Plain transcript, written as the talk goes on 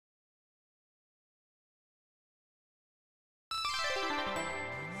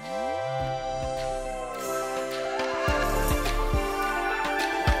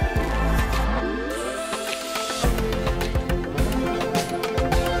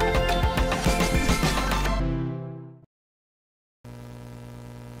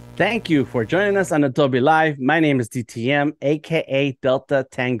Thank you for joining us on Adobelive. My name is DTM, aka Delta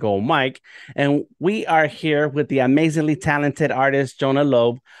Tango Mike, and we are here with the amazingly talented artist Jonah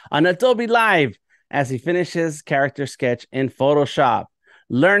Lobe on Adobelive as he finishes character sketch in Photoshop.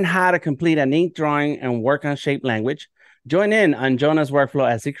 Learn how to complete an ink drawing and work on shape language. Join in on Jonah's workflow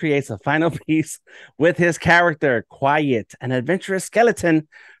as he creates a final piece with his character, Quiet, an adventurous skeleton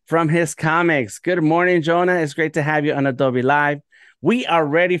from his comics. Good morning, Jonah. It's great to have you on Adobelive. We are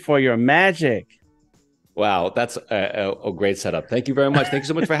ready for your magic. Wow, that's a great setup. Thank you very much. Thank you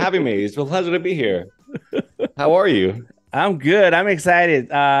so much for having me. It's a pleasure to be here. How are you? I'm good. I'm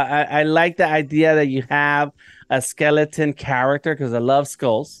excited. I like the idea that you have a skeleton character because I love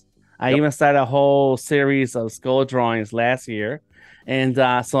skulls. I even started a whole series of skull drawings last year. And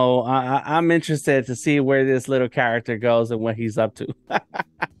so I'm interested to see where this little character goes and what he's up to.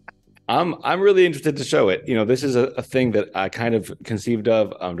 I'm really interested to show it. You know, this is a thing that I kind of conceived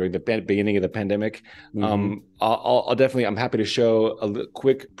of during the beginning of the pandemic. I'll definitely, I'm happy to show a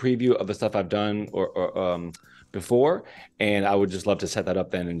quick preview of the stuff I've done or before, and I would just love to set that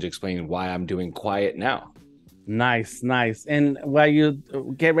up then and explain why I'm doing Quiet now. Nice, nice. And while you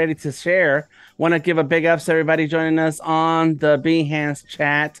get ready to share, want to give a big ups to everybody joining us on the Behance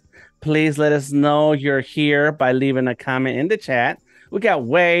chat. Please let us know you're here by leaving a comment in the chat. We got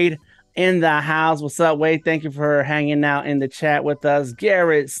Wade in the house. What's up, Wade? Thank you for hanging out in the chat with us.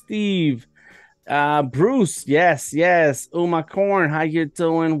 Garrett, Steve, Bruce, yes, Uma Corn, how you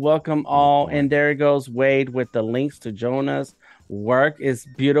doing? Welcome all. And there goes Wade with the links to Jonah's work. Is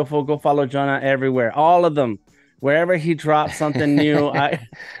beautiful. Go follow Jonah everywhere, all of them. Wherever he drops something new,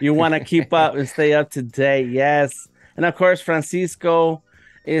 you want to keep up and stay up to date. Yes. And of course, Francisco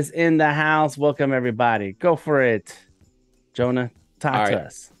is in the house. Welcome everybody. Go for it, Jonah. Talk to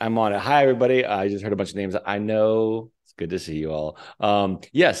us. I'm on it. Hi, everybody. I just heard a bunch of names. I know. It's good to see you all.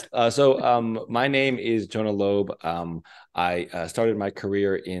 Yes. So my name is Jonah Lobe. I started my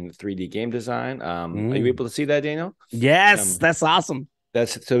career in 3D game design. Are you able to see that, Daniel? Yes, that's awesome.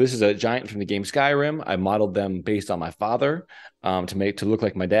 So this is a giant from the game Skyrim. I modeled them based on my father to look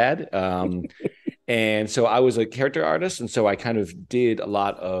like my dad. And so I was a character artist, and so I kind of did a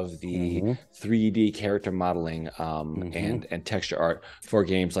lot of the 3D character modeling and texture art for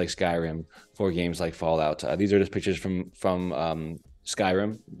games like Skyrim, for games like Fallout. These are just pictures from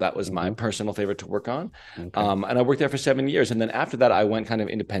Skyrim. That was my personal favorite to work on. And I worked there for 7 years. And then after that, I went kind of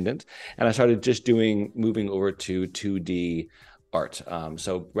independent, and I started just moving over to 2D art.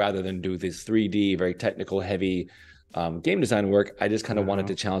 So rather than do this 3D, very technical, heavy game design work, I just kind of wanted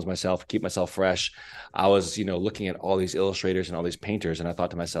to challenge myself, keep myself fresh. I was, looking at all these illustrators and all these painters, and I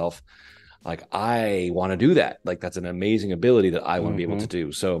thought to myself, like, I want to do that. Like, that's an amazing ability that I want to be able to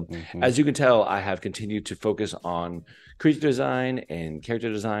do. So as you can tell, I have continued to focus on creature design and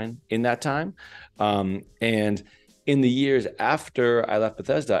character design in that time. And in the years after I left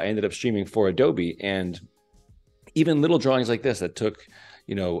Bethesda, I ended up streaming for Adobe, and even little drawings like this that took,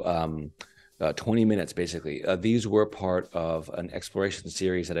 20 minutes, basically. These were part of an exploration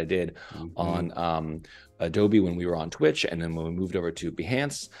series that I did on Adobe when we were on Twitch, and then when we moved over to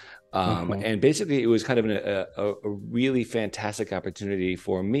Behance. And basically, it was kind of a really fantastic opportunity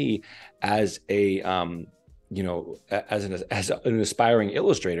for me as an aspiring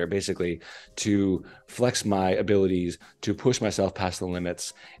illustrator, basically, to flex my abilities, to push myself past the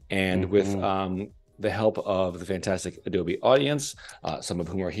limits, and with the help of the fantastic Adobe audience, some of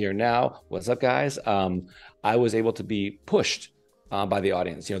whom are here now. What's up, guys? I was able to be pushed by the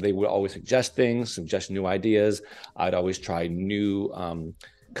audience. They would always suggest things, suggest new ideas. I'd always try new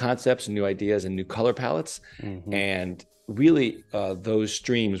concepts, new ideas, and new color palettes. And really, those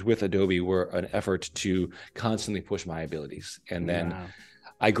streams with Adobe were an effort to constantly push my abilities. And then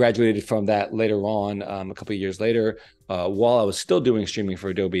I graduated from that later on, a couple of years later. While I was still doing streaming for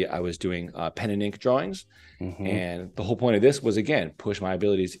Adobe, I was doing pen and ink drawings. And the whole point of this was, again, push my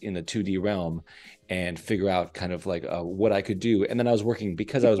abilities in the 2D realm and figure out kind of like what I could do. And then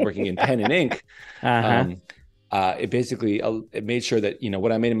because I was working in pen and ink, it basically it made sure that,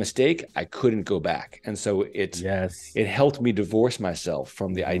 when I made a mistake, I couldn't go back. And so it helped me divorce myself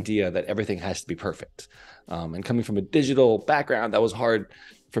from the idea that everything has to be perfect. And coming from a digital background, that was hard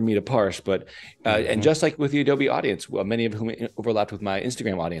for me to parse. But and just like with the Adobe audience, many of whom overlapped with my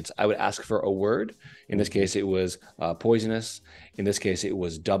Instagram audience, I would ask for a word. In this case, it was poisonous. In this case, it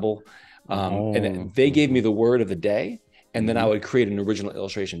was double. And they gave me the word of the day, and then I would create an original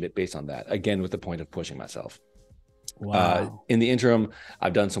illustration based on that, again, with the point of pushing myself. Wow. In the interim,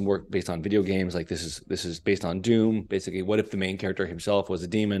 I've done some work based on video games. Like this is based on Doom. Basically, what if the main character himself was a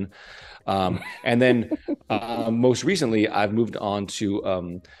demon? And then Most recently, I've moved on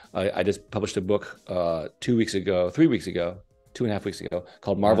to, I just published a book 2 weeks ago, 3 weeks ago, 2.5 weeks ago,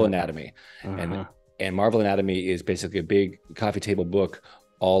 called Marvel Uh-huh. Anatomy. And Uh-huh. Marvel Anatomy is basically a big coffee table book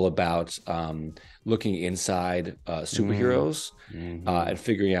all about looking inside superheroes Mm-hmm. and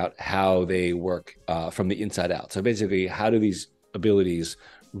figuring out how they work from the inside out. So basically, how do these abilities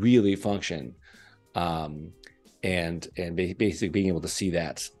really function? Um, and basically being able to see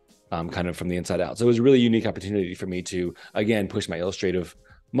that kind of from the inside out. So it was a really unique opportunity for me to again push my illustrative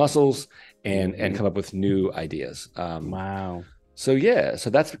muscles and Mm-hmm. come up with new ideas. Wow. So yeah, so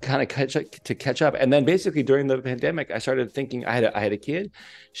that's kind of catch up. And then basically during the pandemic, I started thinking I had a kid.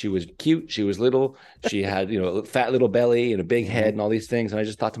 She was cute. She was little. She had, a fat little belly and a big Mm-hmm. head and all these things. And I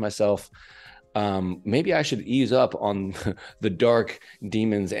just thought to myself, maybe I should ease up on the dark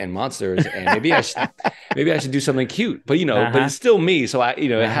demons and monsters, and maybe I should do something cute. But but Uh-huh. it's still me, so it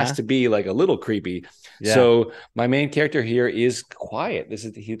has Uh-huh. to be like a little creepy. Yeah. So my main character here is quiet. This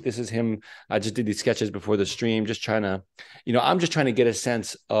is him. I just did these sketches before the stream, just trying to, I'm just trying to get a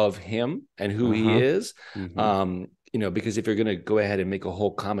sense of him and who he Uh-huh. is. Mm-hmm. Because if you're going to go ahead and make a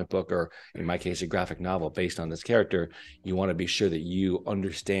whole comic book, or in my case, a graphic novel based on this character, you want to be sure that you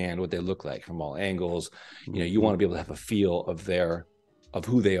understand what they look like from all angles. You Mm-hmm. want to be able to have a feel of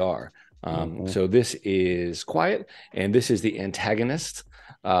who they are. Mm-hmm. So this is Quiet, and this is the antagonist.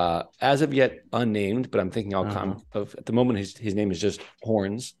 As of yet unnamed, but I'm thinking I'll Uh-huh. come of at the moment. His name is just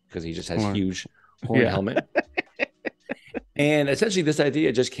Horns, because he just has Horn. huge horn Yeah. helmet. And essentially, this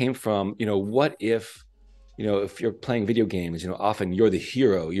idea just came from, what if you're playing video games, often you're the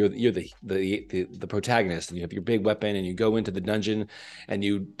hero, you're the protagonist, and you have your big weapon, and you go into the dungeon, and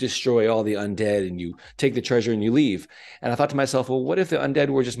you destroy all the undead, and you take the treasure, and you leave. And I thought to myself, well, what if the undead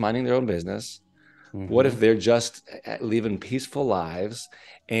were just minding their own business? What Mm-hmm. if they're just living peaceful lives,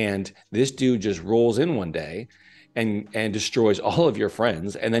 and this dude just rolls in one day and destroys all of your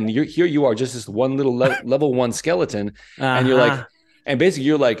friends, and then here you are, just this one little level one skeleton, and you're like, Uh-huh. and basically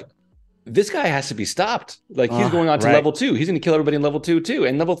you're like, this guy has to be stopped. Like, he's going on to Right. level 2. He's going to kill everybody in level 2 too,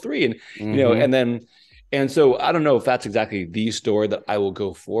 and level 3, and Mm-hmm. so I don't know if that's exactly the story that I will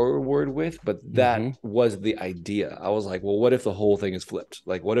go forward with, but that Mm-hmm. was the idea. I was like, well, what if the whole thing is flipped?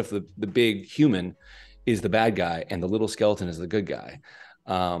 Like, what if the big human is the bad guy and the little skeleton is the good guy?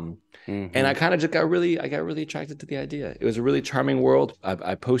 Um, and Mm-hmm. I kind of just I got really attracted to the idea. It was a really charming world.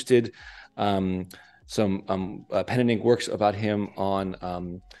 I posted some pen and ink works about him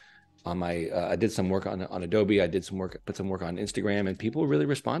on my I did some work on Adobe. I did some work, put some work on Instagram, and people really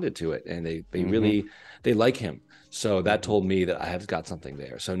responded to it, and they Mm-hmm. really they like him. So that Mm-hmm. told me that I have got something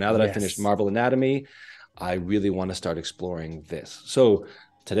there. So now that I finished Yes. Marvel Anatomy, I really want to start exploring this. So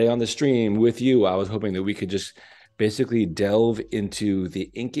today on the stream with you, I was hoping that we could just basically delve into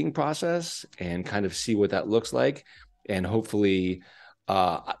the inking process and kind of see what that looks like, and hopefully,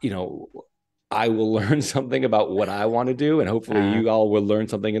 uh, you know, I will learn something about what I want to do, and hopefully Uh, you all will learn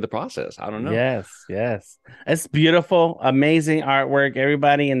something in the process. I don't know. yes, yes. It's beautiful, amazing artwork.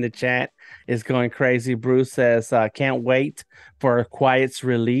 Everybody in the chat is going crazy. Bruce says, can't wait for Quiet's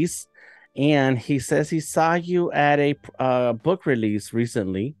release. And he says he saw you at a book release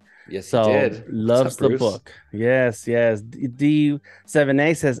recently. Yes, he So did. What's up, loves the Bruce? book. Yes, yes.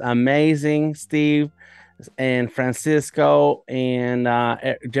 D7A says amazing, Steve and Francisco and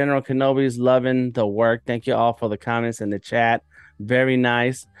General Kenobi's loving the work. Thank you all for the comments in the chat. Very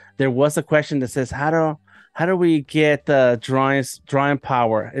nice. There was a question that says, how do we get the drawing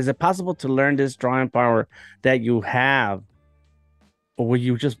power? Is it possible to learn this drawing power that you have, or were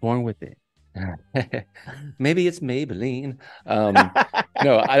you just born with it? Maybe it's Maybelline.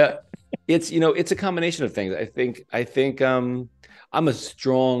 No, I. It's a combination of things. I think I'm a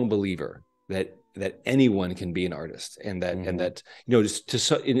strong believer that anyone can be an artist, and that and Mm-hmm. that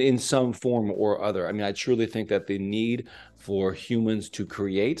just in some form or other. I mean, I truly think that the need for humans to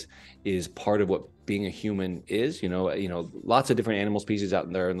create is part of what being a human is. Lots of different animal species out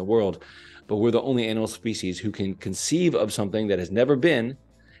there in the world, but we're the only animal species who can conceive of something that has never been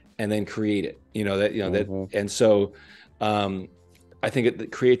and then create it. Mm-hmm. And so um, I think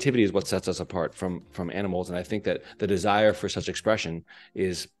that creativity is what sets us apart from animals, and I think that the desire for such expression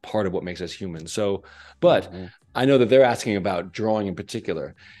is part of what makes us human. So, but Mm-hmm. I know that they're asking about drawing in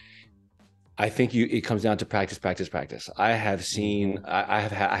particular. I think it comes down to practice, practice, practice. I have Mm-hmm. seen, I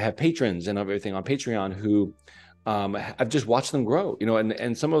have patrons and everything on Patreon who I've just watched them grow,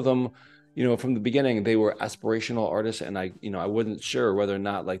 and some of them, from the beginning, they were aspirational artists, and I wasn't sure whether or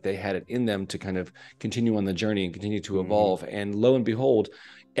not like they had it in them to kind of continue on the journey and continue to Mm-hmm. evolve. And lo and behold,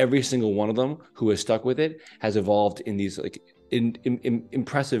 every single one of them who has stuck with it has evolved in these like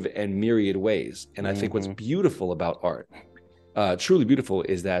impressive and myriad ways. And I think what's Mm-hmm. beautiful about art, truly beautiful,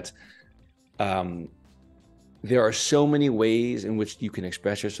 is that there are so many ways in which you can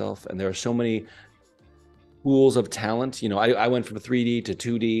express yourself, and there are so many pools of talent. I went from 3D to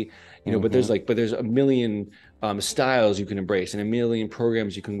 2D, but there's a million styles you can embrace and a million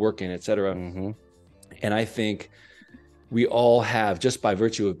programs you can work in, etc. Mm-hmm. And I think we all have, just by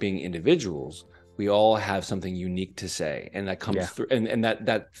virtue of being individuals, we all have something unique to say, and that comes through, and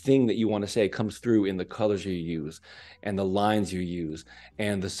that thing that you want to say comes through in the colors you use, and the lines you use,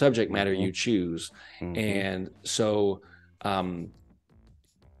 and the subject matter you choose. And so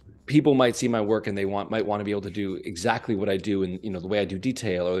people might see my work and they might want to be able to do exactly what I do, and the way I do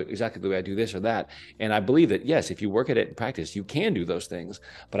detail, or exactly the way I do this or that. And I believe that, yes, if you work at it and practice, you can do those things.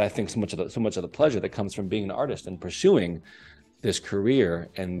 But I think so much of the pleasure that comes from being an artist and pursuing this career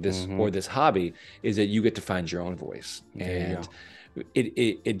and this hobby is that you get to find your own voice. And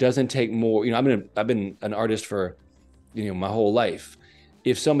it doesn't take more. I've been an artist for my whole life.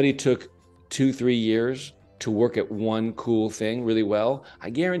 If somebody took 2-3 years to work at one cool thing really well,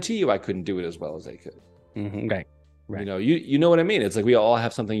 I guarantee you I couldn't do it as well as they could. Right. You know what I mean? It's like we all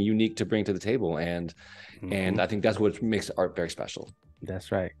have something unique to bring to the table, and I think that's what makes art very special.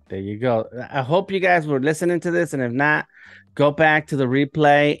 That's right. There you go. I hope you guys were listening to this, and if not, go back to the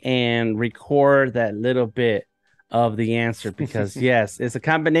replay and record that little bit of the answer, because yes, it's a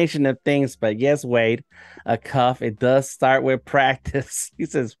combination of things. But yes, Wade, a cuff, it does start with practice. He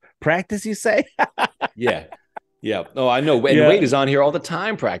says, practice, you say? Yeah. Oh, I know. And Wade is on here all the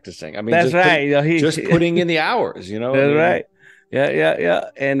time practicing. I mean, that's right. Just putting in the hours, That's right. Yeah.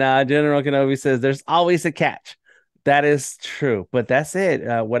 And General Kenobi says there's always a catch. That is true, but that's it.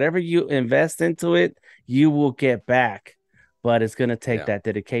 Whatever you invest into it, you will get back, but it's going to take that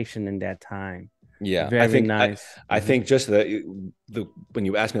dedication and that time. Yeah, Very nice. I think just when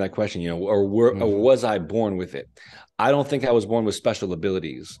you asked me that question, or was I born with it? I don't think I was born with special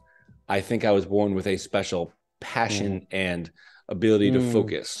abilities. I think I was born with a special passion and ability to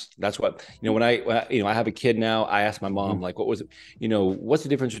focus. That's what, when I have a kid now, I ask my mom, like, what was it, what's the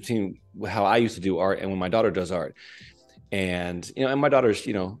difference between how I used to do art and when my daughter does art? And, and my daughter's,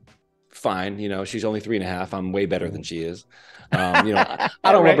 fine. She's only 3.5. I'm way better than she is. I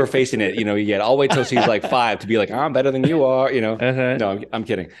don't remember facing it, yet. I'll wait till she's like 5 to be like, I'm better than you are, No, I'm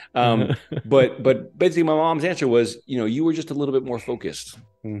kidding. But basically my mom's answer was, you were just a little bit more focused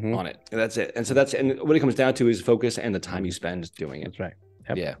on it. And that's it. And so and what it comes down to is focus and the time you spend doing it. That's right.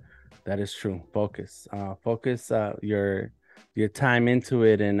 Yep. Yeah, that is true. Focus your time into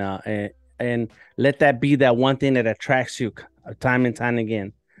it, and let that be that one thing that attracts you time and time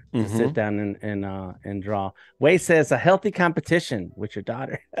again. To sit down and draw. Wade says a healthy competition with your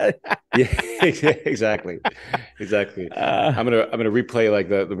daughter. Yeah, exactly. I'm gonna replay like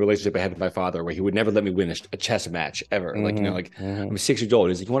the relationship I had with my father, where he would never let me win a chess match ever. I'm 6 years old.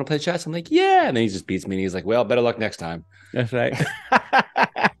 He's like, "You want to play chess?" I'm like, "Yeah," and then he just beats me, and he's like, "Well, better luck next time." That's right.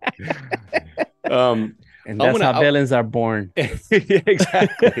 And that's how villains are born.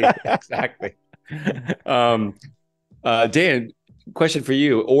 Exactly. Dan, question for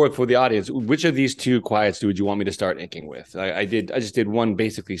you or for the audience: which of these two quiets would you want me to start inking with? I just did one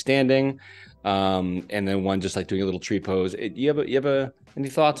basically standing, and then one just like doing a little tree pose. You have any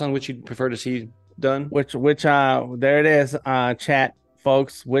thoughts on which you'd prefer to see done? Which there it is, chat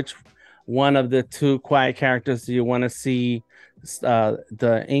folks. Which one of the two quiet characters do you want to see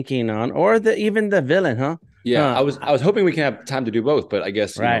the inking on, or even the villain? Yeah, I was hoping we can have time to do both, but I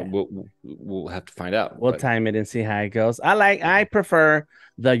guess we'll have to find out. We'll time it and see how it goes. I prefer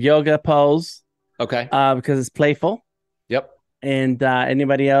the yoga pose. Okay. Because it's playful. Yep. And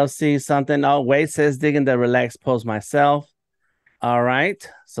anybody else see something? Oh, Wade says digging the relaxed pose myself. All right.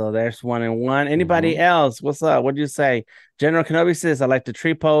 So there's 1 and 1. Anybody else? What's up? What do you say? General Kenobi says I like the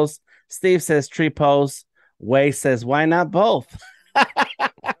tree pose. Steve says tree pose. Wade says why not both?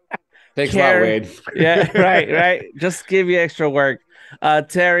 Thanks a lot, Wade. Yeah, right. Just give you extra work.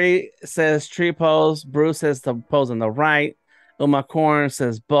 Terry says tree pose. Bruce says the pose on the right. Uma Korn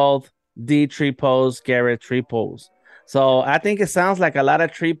says both. D tree pose. Garrett tree pose. So I think it sounds like a lot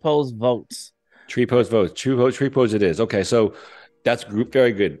of tree pose votes. Tree pose votes. Tree pose it is. Okay, so that's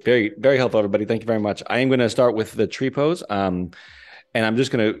very good. Very, very helpful, everybody. Thank you very much. I am going to start with the tree pose. And I'm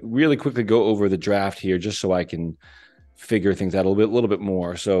just going to really quickly go over the draft here just so I can figure things out a little bit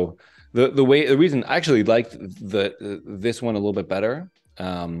more. So the reason I actually liked this one a little bit better,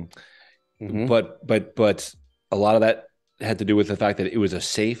 but a lot of that had to do with the fact that it was a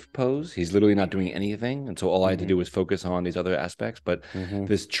safe pose. He's literally not doing anything. And so all I had to do was focus on these other aspects. But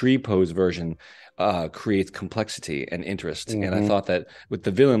this tree pose version creates complexity and interest. And I thought that with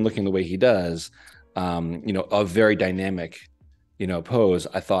the villain looking the way he does, a very dynamic, pose,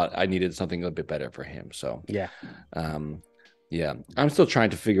 I thought I needed something a bit better for him. So Yeah. Yeah, I'm still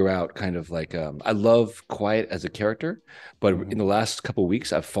trying to figure out kind of like I love Quiet as a character, but in the last couple of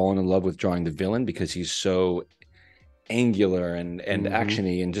weeks I've fallen in love with drawing the villain because he's so angular and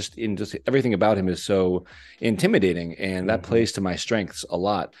actiony, and just everything about him is so intimidating, and that plays to my strengths a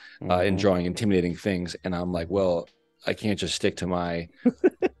lot in drawing intimidating things. And I'm like, well, I can't just stick to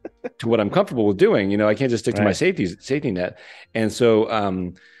what I'm comfortable with doing. I can't just stick to my safety net. And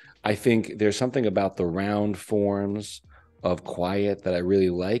so I think there's something about the round forms of Quiet that I really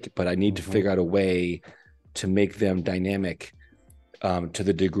like, but I need to figure out a way to make them dynamic to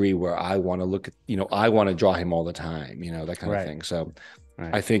the degree where I want to look at, I want to draw him all the time, that kind of thing. So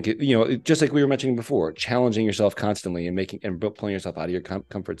I think, just like we were mentioning before, challenging yourself constantly and pulling yourself out of your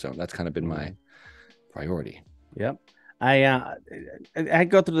comfort zone. That's kind of been my priority. Yep. I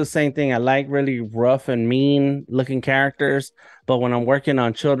go through the same thing. I like really rough and mean looking characters, but when I'm working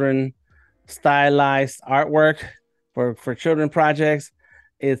on children stylized artwork for children projects,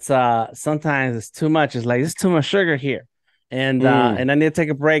 it's sometimes it's too much. It's like it's too much sugar here. And I need to take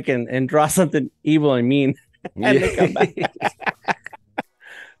a break and draw something evil and mean and then come back.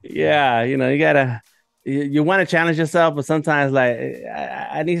 Yeah, you want to challenge yourself, but sometimes like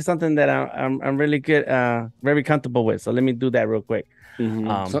I need something that I'm really good, very comfortable with. So let me do that real quick.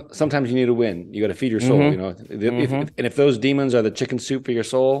 Sometimes you need to win. You got to feed your soul. If those demons are the chicken soup for your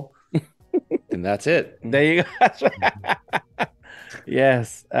soul, then that's it. There you go.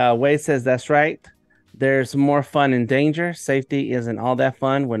 Yes. Wade says that's right. There's more fun in danger. Safety isn't all that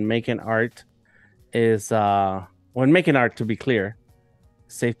fun when making art to be clear.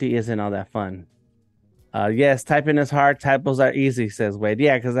 Safety isn't all that fun. Yes, typing is hard. Typos are easy, says Wade.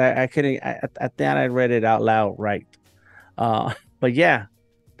 Yeah, because I couldn't. I thought I read it out loud right. But yeah,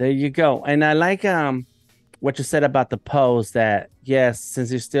 there you go. And I like what you said about the pose. That yes, since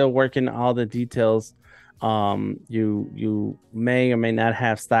you're still working all the details, you may or may not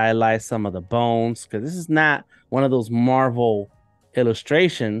have stylized some of the bones, because this is not one of those Marvel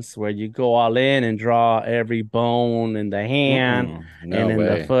illustrations where you go all in and draw every bone in the hand and in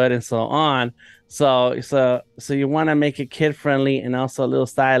the foot and so on. So you want to make it kid friendly and also a little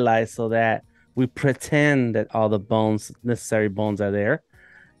stylized so that we pretend that all the necessary bones are there,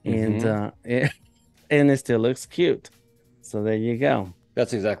 and it still looks cute. So there you go.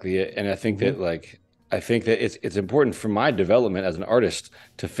 That's exactly it. And I think that it's important for my development as an artist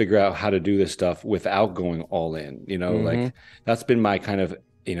to figure out how to do this stuff without going all in. Like that's been my kind of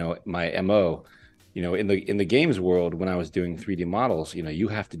my MO. In the games world, when I was doing 3D models, you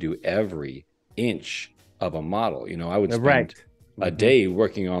have to do every inch of a model. I would spend a day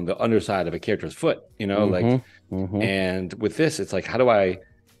working on the underside of a character's foot. And with this, it's like, how do I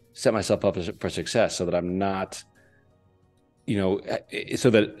set myself up for success so that I'm not, so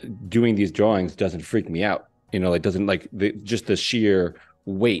that doing these drawings doesn't freak me out, doesn't just the sheer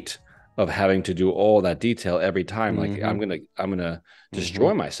weight of having to do all that detail every time. Like I'm gonna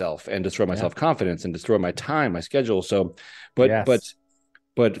destroy myself and destroy my self-confidence and destroy my time, my schedule. So,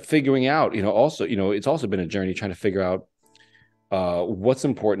 but figuring out, also, it's also been a journey trying to figure out what's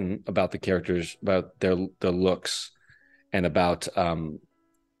important about the characters, about their looks, and about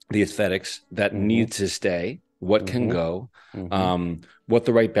the aesthetics that need to stay, what can go, what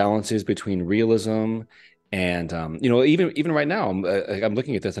the right balance is between realism and even right now I'm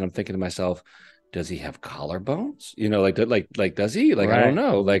looking at this and I'm thinking to myself, does he have collarbones? Does he? I don't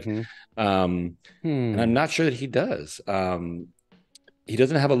know. And I'm not sure that he does. He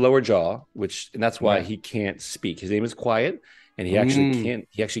doesn't have a lower jaw, and that's why he can't speak. His name is Quiet, and he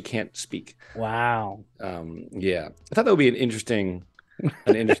actually can't speak. Wow. Yeah, I thought that would be an interesting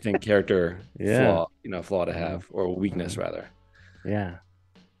character flaw to have, or weakness rather. Yeah,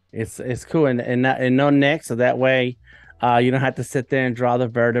 it's cool, and no neck, so that way you don't have to sit there and draw the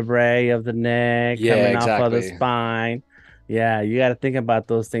vertebrae of the neck coming off of the spine. Yeah, you got to think about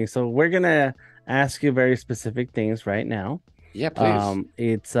those things. So we're gonna ask you very specific things right now. Yeah, please.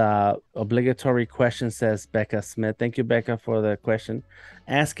 It's obligatory question, says Becca Smith. Thank you, Becca, for the question.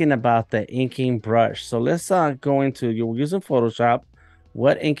 Asking about the inking brush. So let's go into, you're using Photoshop.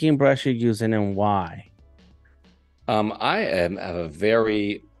 What inking brush you're using and why? I have a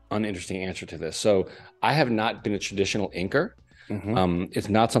very uninteresting answer to this. So I have not been a traditional inker. It's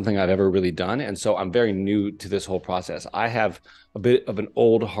not something I've ever really done. And so I'm very new to this whole process. I have a bit of an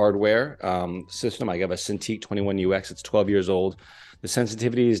old hardware system. I have a Cintiq 21UX. It's 12 years old. The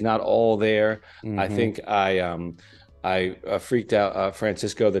sensitivity is not all there. I think I freaked out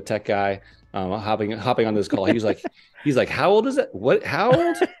Francisco, the tech guy, hopping on this call. He's like, how old is it? What? How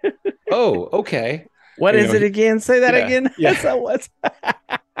old? Oh, okay. What And, is it again? Say that yeah, again. yeah. So what's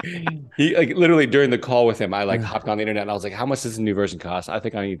He like literally during the call with him, I like hopped on the internet and I was like, how much does the new version cost? I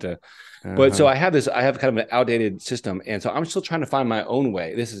think I need to. But so I have kind of an outdated system, and so I'm still trying to find my own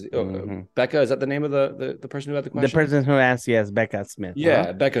way. This is Becca. Is that the name of the person who had the the question? person who asked? Yes, Becca Smith.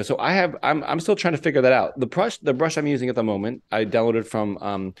 Yeah, Becca. So I'm still trying to figure that out. The brush I'm using at the moment, I downloaded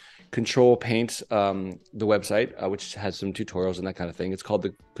from Control Paint, the website, which has some tutorials and that kind of thing. It's called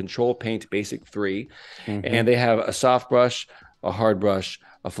the Control Paint Basic 3, and they have a soft brush, a hard brush,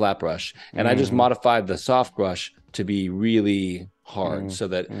 a flat brush, and I just modified the soft brush to be really hard so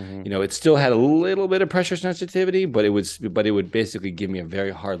that it still had a little bit of pressure sensitivity, but it would basically give me a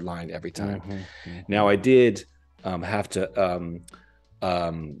very hard line every time. Now I did have to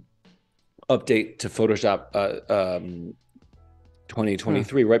update to Photoshop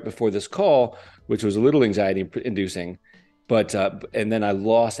 2023 right before this call, which was a little anxiety inducing. But and then I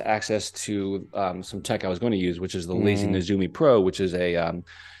lost access to some tech I was going to use, which is the Lazy Nezumi Pro, which is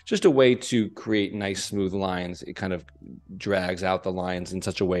just a way to create nice smooth lines. It kind of drags out the lines in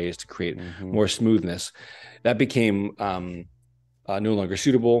such a way as to create more smoothness. That became no longer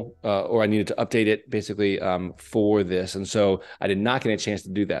suitable, or I needed to update it basically for this. And so I did not get a chance to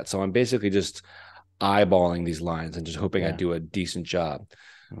do that. So I'm basically just eyeballing these lines and just hoping I do a decent job.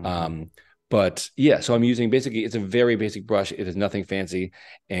 But yeah, so I'm using basically, it's a very basic brush. It is nothing fancy.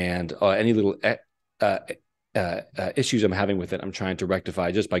 And any little issues I'm having with it, I'm trying to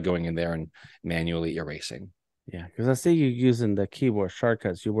rectify just by going in there and manually erasing. Yeah, because I see you using the keyboard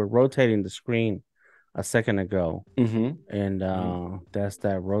shortcuts. You were rotating the screen a second ago, and that's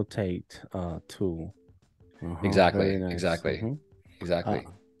that rotate tool. Exactly, Very nice. exactly, exactly.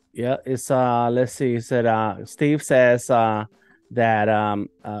 Yeah, it's let's see. He said Steve says that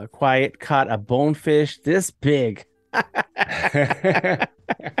Quiet caught a bonefish this big.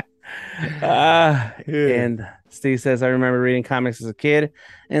 And Steve says, I remember reading comics as a kid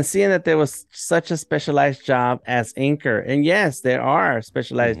and seeing that there was such a specialized job as inker. And yes, there are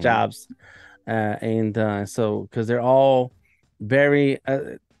specialized jobs. So, because they're all very,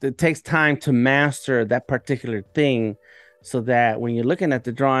 it takes time to master that particular thing so that when you're looking at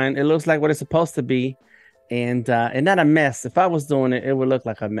the drawing, it looks like what it's supposed to be. And not a mess. If I was doing it, it would look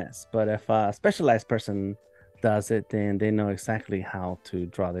like a mess. But if a specialized person does it, then they know exactly how to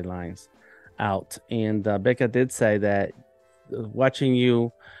draw the lines out. And Becca did say that watching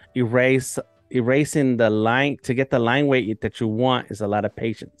you erasing the line to get the line weight that you want is a lot of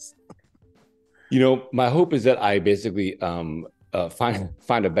patience. My hope is that I basically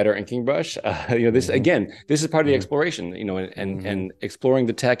find a better inking brush. This again, this is part of the exploration. And exploring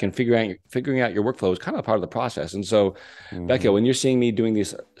the tech and figuring out your workflow is kind of part of the process. And so, Becca, when you're seeing me doing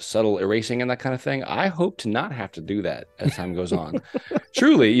these subtle erasing and that kind of thing, I hope to not have to do that as time goes on.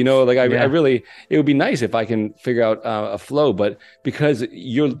 Truly, I really, it would be nice if I can figure out a flow, but because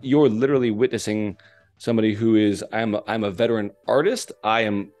you're literally witnessing somebody who is, I'm a veteran artist, I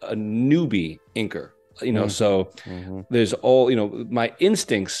am a newbie inker. So there's all, my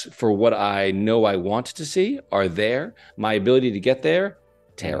instincts for what I know I want to see are there. My ability to get there,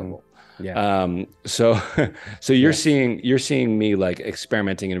 terrible. So you're seeing me like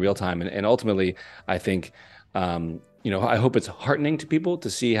experimenting in real time. And ultimately I think, I hope it's heartening to people to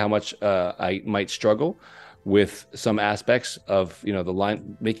see how much I might struggle with some aspects of, the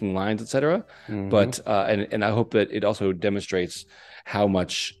line making lines, etc. But, and I hope that it also demonstrates how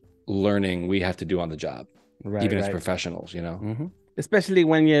much learning we have to do on the job, even as professionals, especially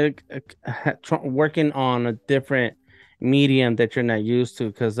when you're working on a different medium that you're not used to,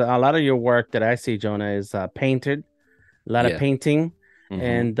 because a lot of your work that I see, Jonah, is painted, a lot of painting,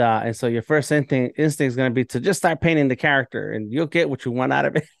 and so your first instinct is going to be to just start painting the character and you'll get what you want out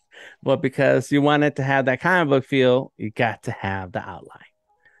of it. But because you want it to have that comic book feel, you got to have the outline.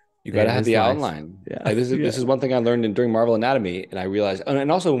 You got to have the outline. Yeah. This is one thing I learned during Marvel Anatomy, and I realized,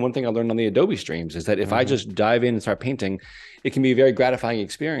 and also one thing I learned on the Adobe streams is that if I just dive in and start painting, it can be a very gratifying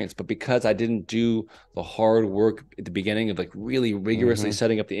experience. But because I didn't do the hard work at the beginning of like really rigorously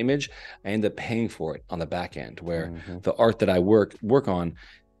setting up the image, I end up paying for it on the back end, where the art that I work on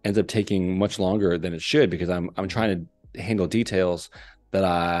ends up taking much longer than it should, because I'm trying to handle details that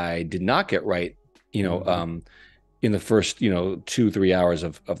I did not get right, in the first 2-3 hours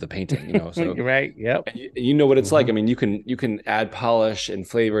of the painting, so Right. Yep. and you know what it's like. Hmm. I mean, you can add polish and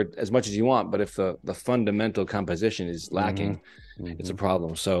flavor it as much as you want, but if the fundamental composition is Hmm. lacking, it's a Hmm.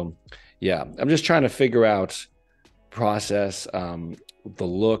 problem. So yeah, I'm just trying to figure out process, the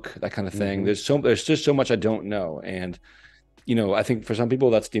look, that kind of thing. Hmm. There's just so much I don't know. And I think for some people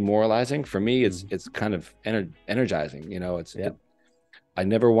that's demoralizing. For me, it's Hmm. it's kind of energizing. Yep. I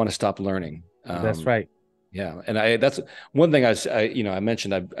never want to stop learning. That's right. Yeah, and that's one thing I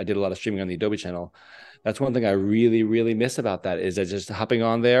mentioned. I did a lot of streaming on the Adobe channel. That's one thing I really, really miss about that is that just hopping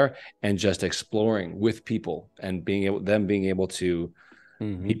on there and just exploring with people and being able to be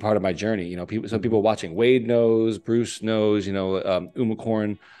Hmm. part of my journey. Some Hmm. people watching. Wade knows, Bruce knows. Uma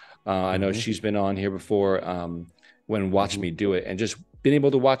Korn. I know Hmm. she's been on here before. When watch Hmm. me do it and just being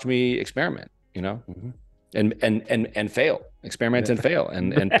able to watch me experiment. Hmm. And fail, experiment Yeah. and fail,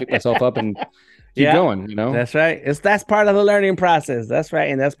 and pick myself up and keep Yeah. going. That's right. That's part of the learning process. That's right.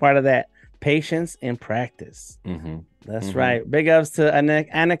 And that's part of that patience and practice. Mm-hmm. That's Mm-hmm. right. Big ups to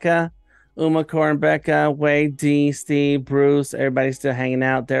Annika, Uma, Corin, Becca, Wade, D, Steve, Bruce. Everybody's still hanging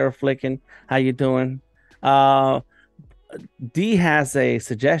out. Daryl Flicking. How you doing? Uh, D has a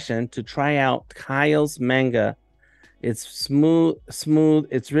suggestion to try out Kyle's manga. It's smooth.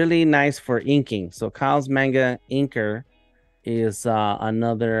 It's really nice for inking. So Kyle's manga inker is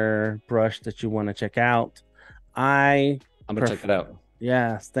another brush that you want to check out. I I'm gonna check prefer, that out.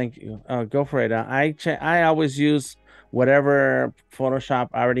 yes, thank you. Go for it. I always use whatever Photoshop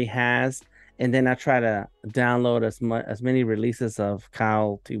already has, and then I try to download as many releases of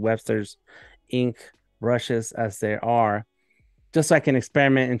Kyle T. Webster's ink brushes as there are, just so I can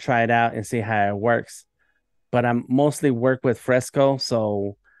experiment and try it out and see how it works. But I'm mostly work with Fresco,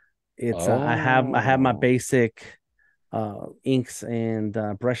 so it's I have my Oh, basic inks and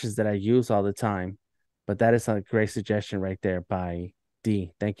brushes that I use all the time. But that is a great suggestion right there by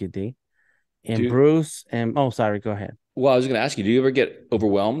D. Thank you, D. And do Bruce and oh, sorry, go ahead. well. I was gonna ask you. Do you ever get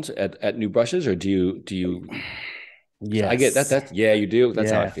overwhelmed at new brushes, or do you? Because I get that. Yes. That's yeah, you do.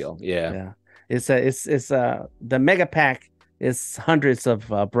 That's how I Yes. feel. Yeah. Yeah. It's the mega pack is hundreds of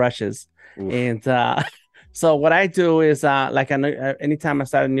brushes. Oof. And so what I do is like anytime I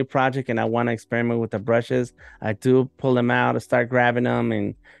start a new project and I want to experiment with the brushes, I do pull them out and start grabbing them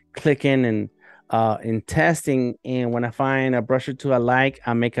and clicking and testing. And when I find a brush or two I like,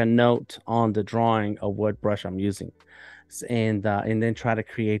 I make a note on the drawing of what brush I'm using. And then try to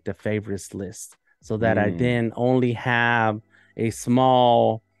create the favorites list so that I Mm, then only have a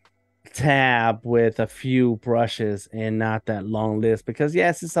small tab with a few brushes and not that long list because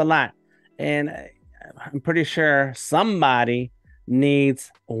yes, it's a lot. And I'm pretty sure somebody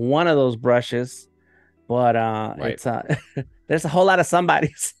needs one of those brushes, but right. it's there's a whole lot of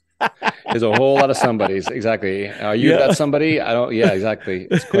somebodies. There's a whole lot of somebodies. Exactly. Are you that Yeah. somebody? I don't. Yeah. Exactly.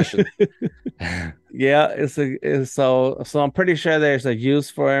 It's a question. Yeah, so I'm pretty sure there's a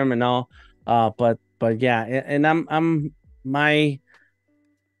use for him and all. But yeah, and I'm my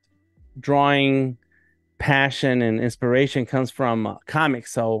drawing passion and inspiration comes from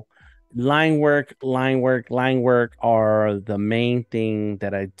comics. So line work are the main thing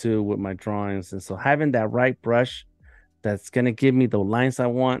that I do with my drawings. And so having that right brush that's gonna give me the lines I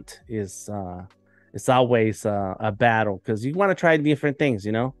want is it's always a battle because you want to try different things,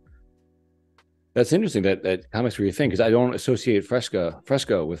 you know. That's interesting that comics were your thing because I don't associate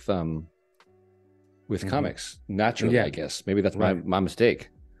fresco with Mm-hmm. comics naturally. Yeah, I guess maybe that's my right. my mistake.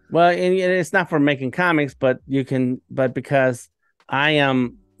 Well, and it's not for making comics, but but because I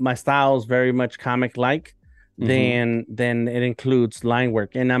am my style is very much comic like, Mm-hmm. then it includes line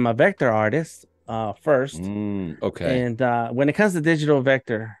work, and I'm a vector artist first. Okay. And when it comes to digital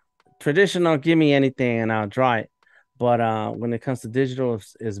vector, traditional, give me anything and I'll draw it. But when it comes to digital,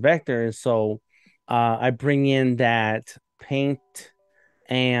 is vector, and so I bring in that paint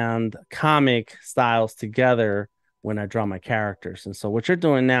and comic styles together when I draw my characters. And so what you're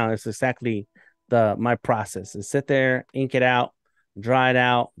doing now is exactly the my process is sit there, ink it out, dry it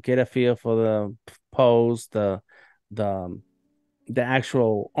out, get a feel for the pose, the the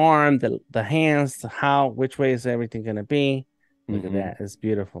actual arm, the hands, how which way is everything gonna be. Look at Mm-hmm. that. It's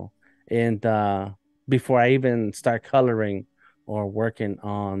beautiful. And before I even start coloring or working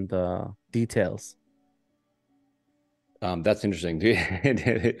on the details. That's interesting.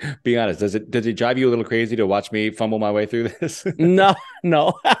 Be honest, does it drive you a little crazy to watch me fumble my way through this? No,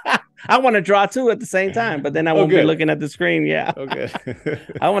 no. I want to draw too at the same time, but then I Oh, won't be good. looking at the screen. Yeah. Oh, good.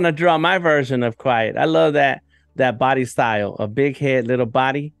 I want to draw my version of quiet. I love that body style, a big head, little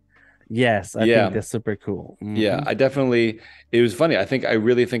body. Yes, I think Yeah. that's super cool. Yeah, I definitely. It was funny. I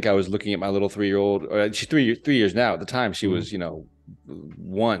really think I was looking at my little 3-year-old. She's 3 years now. At the time, she Mhm. was,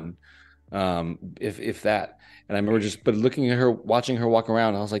 1, if that. And I remember but looking at her, watching her walk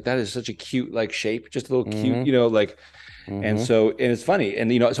around. I was like, that is such a cute like shape, just a little cute, Mhm. like. And Mhm. so, and it's funny,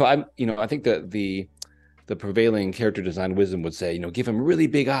 and so I think that the prevailing character design wisdom would say, give him really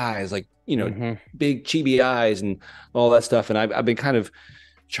big eyes, like Mhm. big chibi eyes and all that stuff. And I've been kind of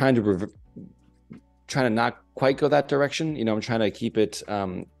trying to trying to not quite go that direction. I'm trying to keep it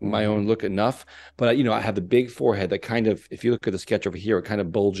my Mhm. own look enough. But I have the big forehead that kind of, if you look at the sketch over here, it kind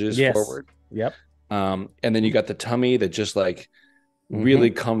of bulges Yes. forward. Yep. And then you got the tummy that just like Mhm. really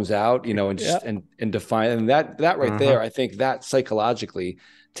comes out, and just Yep. and define, and that right Uh-huh. there, I think that psychologically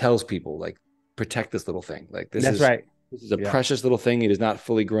tells people like protect this little thing. Like this That's is right. this is a Yep. precious little thing. It is not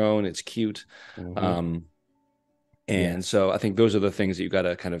fully grown. It's cute. Mhm. Um, and Yes. so I think those are the things that you got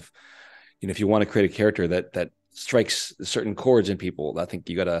to kind of, if you want to create a character that strikes certain chords in people, I think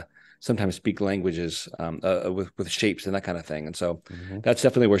you got to sometimes speak languages with shapes and that kind of thing. And so Mhm. that's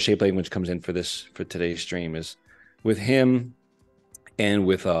definitely where shape language comes in for today's stream, is with him and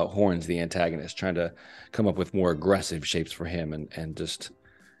with Horns, the antagonist, trying to come up with more aggressive shapes for him and just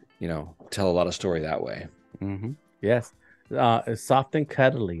tell a lot of story that way. Mhm. Yes. It's soft and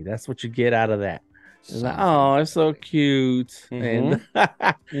cuddly. That's what you get out of that. It's like, Soft and oh, it's so cuddly. cute. And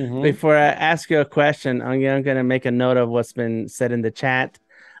Mm-hmm. Mm-hmm. before I ask you a question, I'm gonna make a note of what's been said in the chat.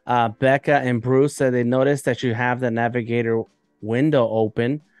 Becca and Bruce said they noticed that you have the navigator window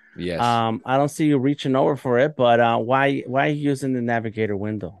open. Yes. I don't see you reaching over for it, but why are you using the navigator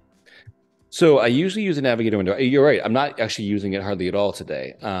window? So I usually use a navigator window. You're right. I'm not actually using it hardly at all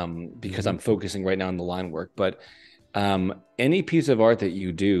today, because Hmm. I'm focusing right now on the line work. But any piece of art that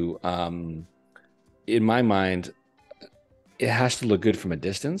you do, in my mind, it has to look good from a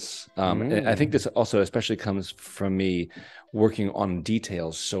distance. And I think Mm. this also especially comes from me working on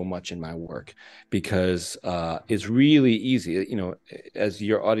details so much in my work, because it's really easy, as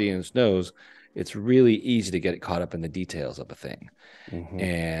your audience knows, it's really easy to get caught up in the details of a thing. Hmm.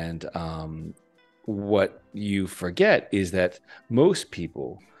 And what you forget is that most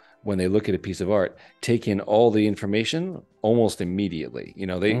people, when they look at a piece of art, take in all the information almost immediately.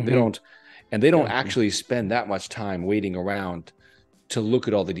 They Hmm. don't, and they don't Hmm. actually spend that much time waiting around to look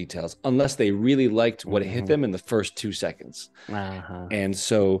at all the details unless they really liked what hit Hmm. them in the first 2 seconds. Uh-huh. And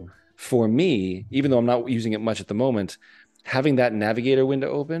so for me, even though I'm not using it much at the moment, having that navigator window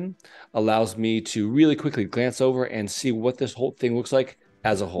open allows me to really quickly glance over and see what this whole thing looks like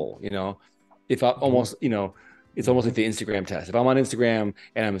as a whole. If I Hmm. almost, it's almost Hmm. like the Instagram test. If I'm on Instagram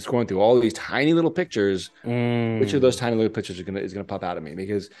and I'm scrolling through all these tiny little pictures, which of those Mm. tiny little pictures is gonna pop out at me?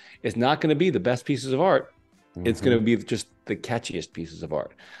 Because it's not gonna be the best pieces of art. It's Hmm. gonna be just the catchiest pieces of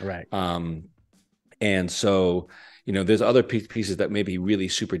art. Right. Um, and so, there's other pieces that may be really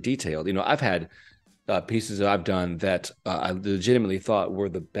super detailed. I've had pieces that I've done that I legitimately thought were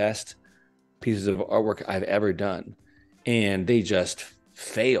the best pieces of artwork I've ever done, and they just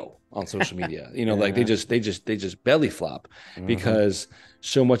fail on social media. Like Yeah. they just belly flop, Hmm. because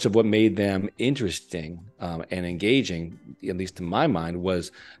so much of what made them interesting and engaging, at least in my mind,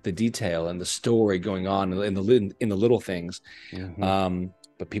 was the detail and the story going on in the little things. Hmm.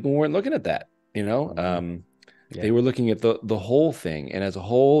 But people weren't looking at that. Hmm. They Yeah. were looking at the whole thing, and as a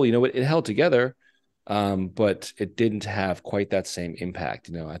whole, it held together, but it didn't have quite that same impact.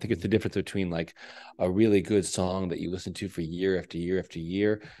 I think it's the difference between like a really good song that you listen to for year after year after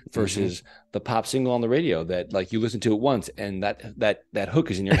year Hmm. versus the pop single on the radio that like you listen to it once and that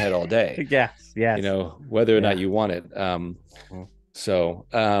hook is in your head all day, Yes. Yes. whether or not Yeah. you want it. Mhm. So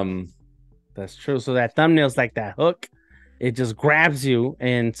That's true. So that thumbnail's like that hook. It just grabs you,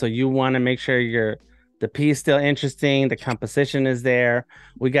 and so you want to make sure the piece still interesting. The composition is there.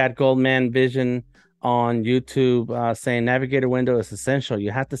 We got Goldman Vision on YouTube saying navigator window is essential.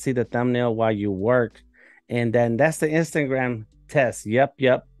 You have to see the thumbnail while you work, and then that's the Instagram test. Yep,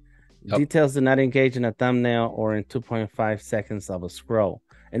 yep. yep. Details do not engage in a thumbnail or in 2.5 seconds of a scroll.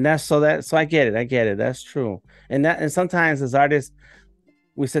 And so I get it. I get it. That's true. And sometimes as artists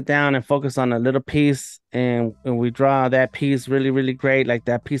we sit down and focus on a little piece and we draw that piece really really great, like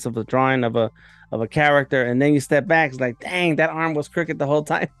that piece of a drawing of a character, and then you step back, it's like, dang, that arm was crooked the whole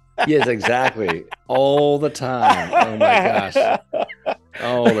time. Yes, exactly, all the time. Oh my gosh,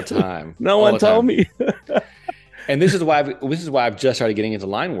 all the time, No all one the told time. me. And this is why I've just started getting into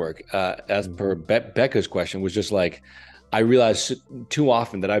line work. As per Mhm. Becca's question, was just like I realized too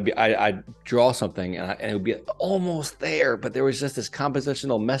often that I'd draw something and it would be almost there, but there was just this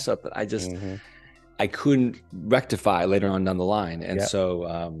compositional mess up that I couldn't rectify later on down the line. And Yep. so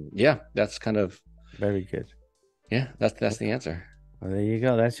yeah, that's kind of, Very good. yeah, that's the answer. Well, there you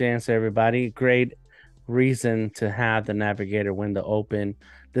go. That's your answer, everybody. Great reason to have the navigator window open.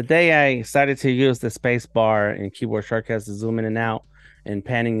 The day I started to use the space bar and keyboard shortcuts to zoom in and out and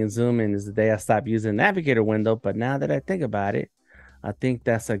panning and zooming is the day I stopped using the navigator window. But now that I think about it, I think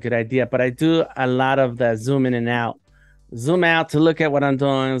that's a good idea. But I do a lot of the zoom in and out, zoom out to look at what I'm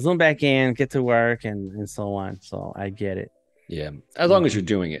doing, zoom back in, get to work, and so on. So I get it. Yeah. As long as Mm-hmm. you're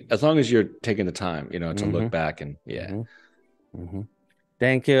doing it, as long as you're taking the time, to Mm-hmm. look back and yeah. Mm-hmm. Mm-hmm.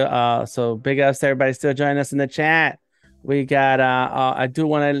 Thank you. So big ups to everybody still joining us in the chat. We got I do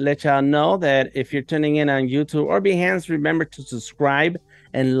want to let y'all know that if you're tuning in on YouTube or Behance, remember to subscribe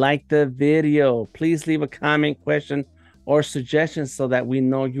and like the video. Please leave a comment, question, or suggestion so that we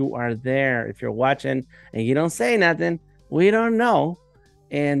know you are there. If you're watching and you don't say nothing, we don't know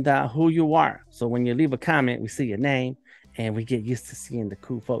and who you are. So when you leave a comment, we see your name and we get used to seeing the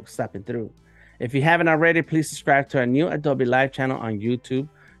cool folks stopping through. If you haven't already, please subscribe to our new Adobelive channel on YouTube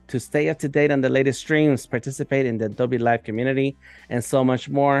to stay up to date on the latest streams, participate in the Adobelive community, and so much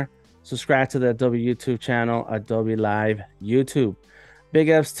more. Subscribe to the Adobe YouTube channel, Adobelive YouTube.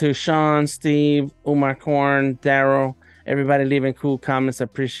 Big ups to Sean, Steve, Umar Korn, Daryl, everybody leaving cool comments.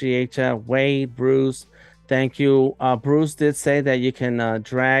 Appreciate you. Wade, Bruce, thank you. Bruce did say that you can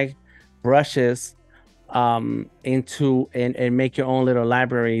drag brushes into and make your own little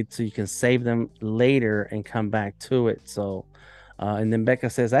library so you can save them later and come back to it. So and then Becca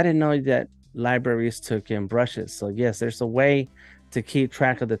says, I didn't know that libraries took in brushes. So yes, there's a way to keep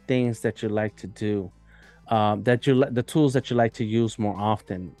track of the things that you like to do, the tools that you like to use more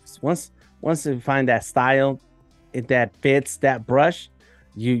often. Once you find that style that fits that brush,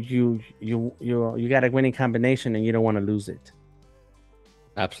 you got a winning combination and you don't want to lose it.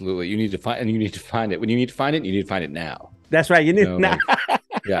 Absolutely. You need to find, and you need to find it. When you need to find it, you need to find it now. That's right. You need Like,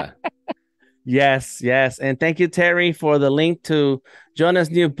 yeah. Yes, yes. And thank you, Terry, for the link to Jonah's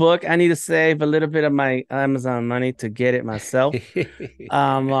new book. I need to save a little bit of my Amazon money to get it myself.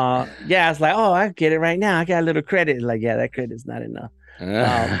 Yeah, it's like, oh, I get it right now. I got a little credit. Like, yeah, that credit's not enough.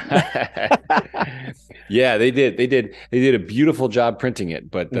 Yeah, they did a beautiful job printing it,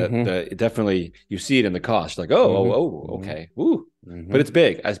 but Mhm. it definitely, you see it in the cost. Like, Mhm. okay. Woo. But Mhm. it's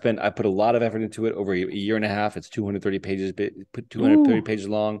big. I put a lot of effort into it over a year and a half. It's 230 pages, put 230 Ooh, pages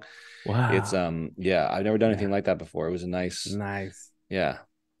long. It's wow. yeah, I've never done Yeah, anything like that before. It was a nice, nice. yeah.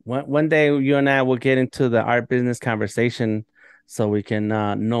 One day you and I will get into the art business conversation so we can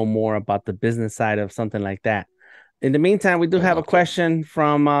know more about the business side of something like that. In the meantime, we do I would have a love to. question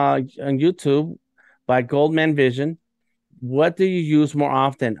from on YouTube by Goldman Vision. What do you use more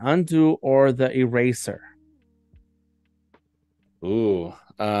often, undo or the eraser? Ooh,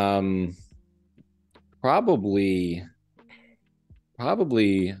 probably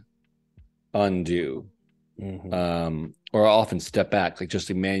probably undo. Mm-hmm. Or I'll often step back, like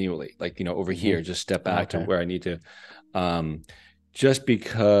just manually, like over Mm-hmm. here, just step back to Okay. where I need to. Um, just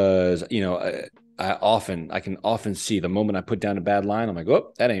because I can often see the moment I put down a bad line, I'm like,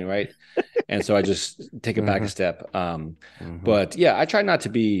 oh, that ain't right, and so I just take it back a Mm-hmm. step. Mm-hmm. But yeah, I try not to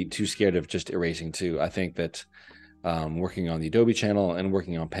be too scared of just erasing too. I think that working on the Adobe channel and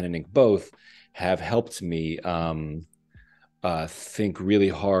working on pen and ink both have helped me think really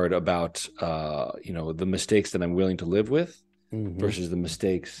hard about the mistakes that I'm willing to live with Mm-hmm. versus the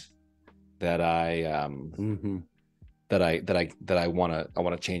mistakes that Mm-hmm. I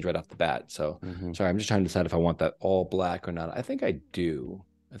want to change right off the bat. So Mm-hmm. sorry, I'm just trying to decide if I want that all black or not. I think I do.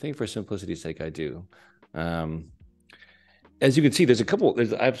 I think for simplicity's sake, I do. Um, as you can see,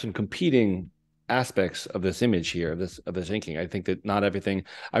 I have some competing aspects of this image here, of this inking. I think that not everything.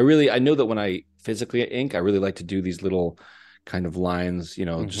 I know that when I physically ink, I really like to do these little kind of lines,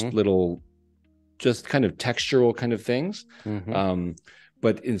 Mm-hmm. just little, just kind of textural kind of things. Mm-hmm. Um,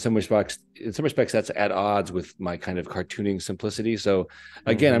 but in some respects, that's at odds with my kind of cartooning simplicity. So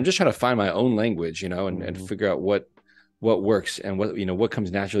again, Mm-hmm. I'm just trying to find my own language, and Mm-hmm. figure out what works and what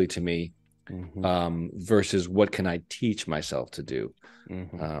comes naturally to me, Mm-hmm. versus what can I teach myself to do.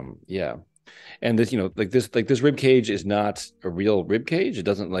 Mm-hmm. Yeah. And this, like this rib cage is not a real rib cage. It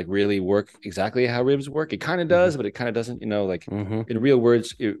doesn't like really work exactly how ribs work. It kind of Mm-hmm. does, but it kind of doesn't. Like Mm-hmm. in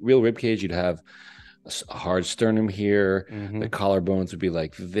real rib cage, you'd have a hard sternum here. The collarbones would be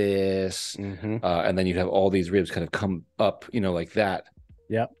like this, Mm-hmm. and then you'd have all these ribs kind of come up, like that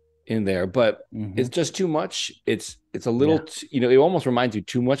Yep. in there. But Mm-hmm. it's just too much. It's a Yeah. little, it almost reminds you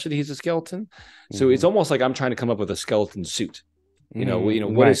too much that he's a skeleton. So it's Mm-hmm. almost like I'm trying to come up with a skeleton suit.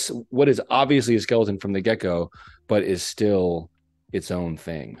 Right. What is obviously a skeleton from the get go, but is still its own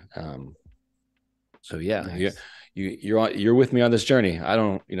thing. So yeah, Nice. you're with me on this journey. I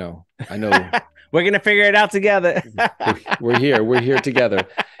don't, I know We're gonna figure it out together. we're here together.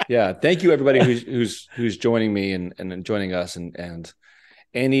 Yeah. Thank you everybody who's joining me and joining us and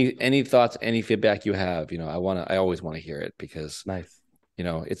any thoughts, any feedback you have, I always want to hear it because, Nice.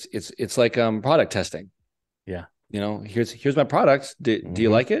 it's like product testing. Yeah. Here's my products. Do you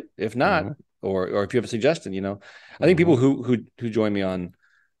Mm-hmm. like it? If not, Mm-hmm. or if you have a suggestion, I think Mm-hmm. people who join me on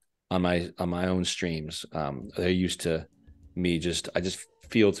my own streams, they're used to me. I just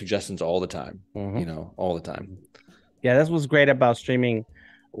field suggestions all the time, Mm-hmm. all the time. Yeah, that's what's great about streaming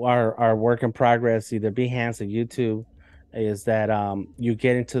our work in progress, either Behance or YouTube, is that you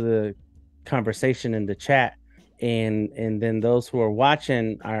get into the conversation in the chat, and then those who are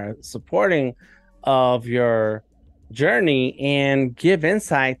watching are supporting of your journey and give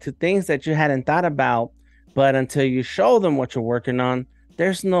insight to things that you hadn't thought about, but until you show them what you're working on,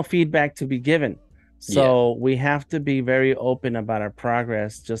 there's no feedback to be given. Yeah, So we have to be very open about our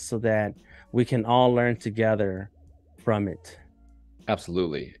progress just so that we can all learn together from it.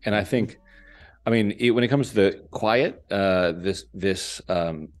 absolutely. And I Mm-hmm. think, I mean, when it comes to the quiet, this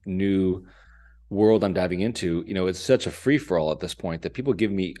new world I'm diving into, it's such a free for all at this point that people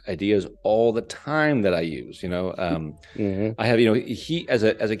give me ideas all the time that I use. Mm-hmm. I have, he as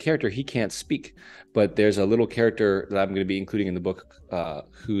a character, he can't speak, but there's a little character that I'm going to be including in the book,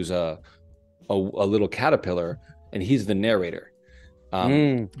 who's a little caterpillar, and he's the narrator.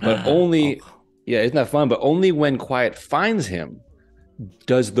 Mm. But Oh, only, yeah, isn't that fun? But only when Quiet finds him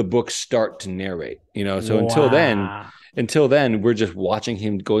does the book start to narrate. So wow. until then, we're just watching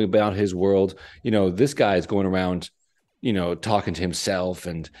him going about his world. This guy is going around, talking to himself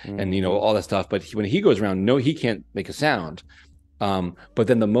and Mm-hmm. all that stuff. But when he goes around, no, he can't make a sound. But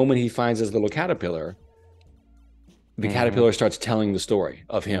then the moment he finds his little caterpillar, the Mm-hmm. caterpillar starts telling the story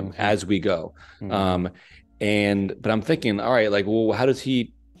of him Mm-hmm. as we go. Mm-hmm. Um, but I'm thinking, all right, like, well, how does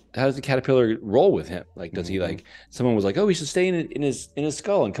the caterpillar roll with him? Like, does he Mm-hmm. like, someone was like, oh, he should stay in his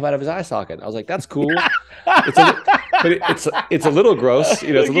skull and come out of his eye socket. I was like, that's cool. It's a, but it's a little gross. It's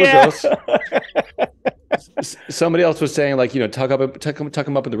a little Yeah. gross. Somebody else was saying, like, tuck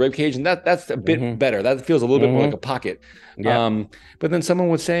him up in the rib cage, and that's a bit Mm-hmm. better. That feels a little bit more like Mm-hmm. a pocket. Yep. But then someone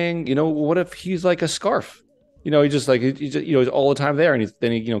was saying, what if he's like a scarf? He just like he's all the time there, and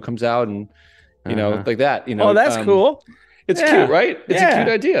then he comes out and Uh-huh. like that. Oh, that's cool. It's cute, Yeah. right? It's a cute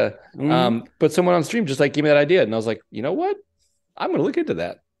Yeah. idea. Mm-hmm. But someone on stream just like gave me that idea, and I was like, you know what? I'm gonna look into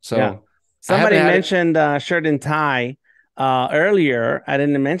that. Yeah. So I haven't Somebody had it. mentioned shirt and tie earlier. I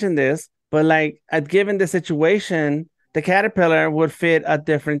didn't mention this, but like given the situation, the caterpillar would fit a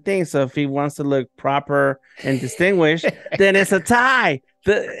different thing. So if he wants to look proper and distinguished, then it's a tie.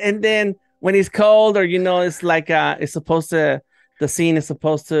 And then when he's cold, or it's like it's supposed to the scene is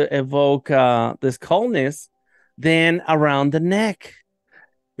supposed to evoke this coldness, then around the neck.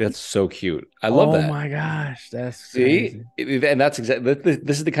 That's so cute. I love Oh that. my gosh, that's See, crazy. and that's exactly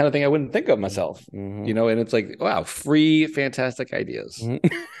this is the kind of thing I wouldn't think of myself. Mm-hmm. And it's like, wow, free, fantastic ideas. Mm-hmm.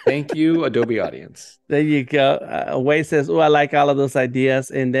 Thank you, Adobe audience. There you go. Wade says, "Oh, I like all of those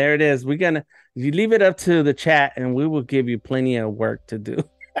ideas," and there it is. You leave it up to the chat, and we will give you plenty of work to do.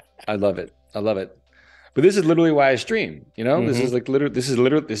 I love it. I love it. But this is literally why I stream. This Mm-hmm. is like literally this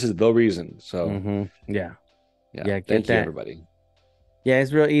is the reason. So Mm-hmm. Yeah. yeah, Yeah. Get thank you that. everybody. Yeah,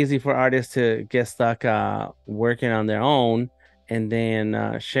 it's real easy for artists to get stuck working on their own, and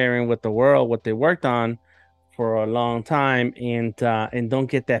then sharing with the world what they worked on for a long time, and don't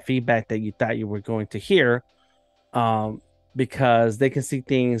get that feedback that you thought you were going to hear, um, because they can see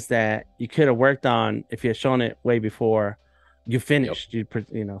things that you could have worked on if you had shown it way before you Yep. finished.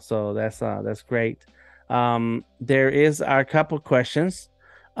 So that's great. There is our couple questions.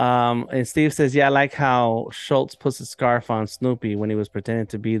 And Steve says, "Yeah, I like how Schultz puts a scarf on Snoopy when he was pretending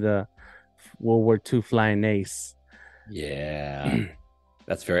to be the World War II flying ace." Yeah.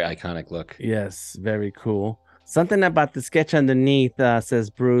 That's very iconic look. Yes, very cool. Something about the sketch underneath, says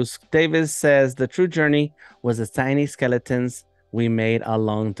Bruce. Davis says the true journey was the tiny skeletons we made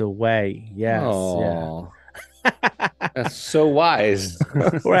along the way. Yes, yeah. Oh, that's so wise.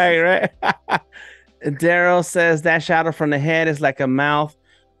 Right, right. Daryl says that shadow from the head is like a mouth.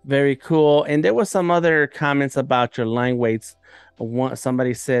 Very cool. And there were some other comments about your line weights.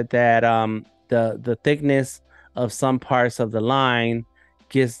 Somebody said that the thickness of some parts of the line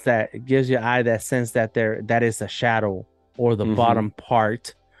gives your eye that sense that that is a shadow or the Mm-hmm. bottom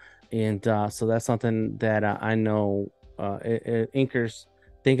part. And so that's something that I know inkers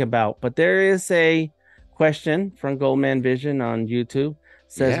think about. But there is a question from Goldman Vision on YouTube.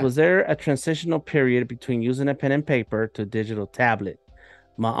 Says, Yeah. was there a transitional period between using a pen and paper to digital tablet?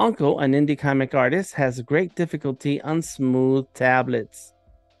 My uncle, an indie comic artist, has great difficulty on smooth tablets.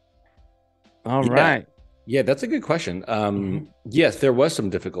 All Yeah. right. Yeah, that's a good question. Mm-hmm. Yes, there was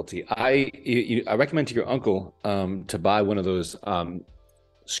some difficulty. I recommend to your uncle to buy one of those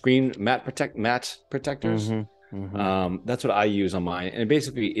screen matte protectors. Mm-hmm. Mm-hmm. That's what I use on mine, and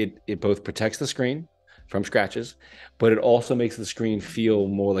basically it both protects the screen from scratches, but it also makes the screen feel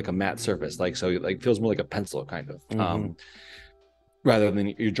more like a matte surface, like so like feels more like a pencil kind of. Mm-hmm. Rather than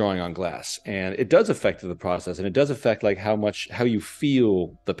you're drawing on glass, and it does affect the process, and it does affect like how you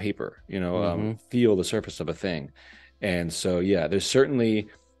feel the paper, Mm-hmm. feel the surface of a thing. And so yeah,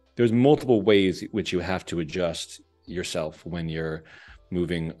 there's multiple ways which you have to adjust yourself when you're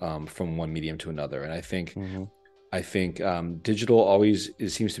moving from one medium to another. And Mm-hmm. I think digital always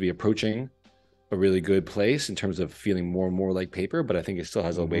seems to be approaching a really good place in terms of feeling more and more like paper, but I think it still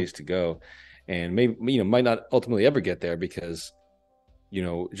has a Mm-hmm. ways to go, and maybe might not ultimately ever get there because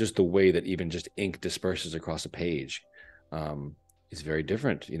just the way that even just ink disperses across a page is very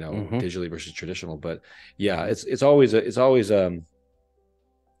different, Mm-hmm. digitally versus traditional. But yeah, it's always a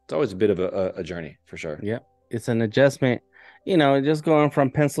bit of a journey for sure. Yep. It's an adjustment, just going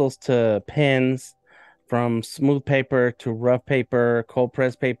from pencils to pens, from smooth paper to rough paper, cold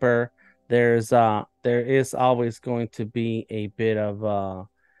press paper. There is always going to be a bit of a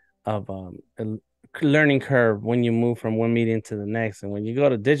learning curve when you move from one medium to the next. And when you go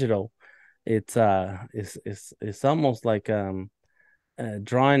to digital, it's almost like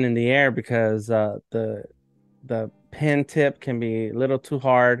drawing in the air because the pen tip can be a little too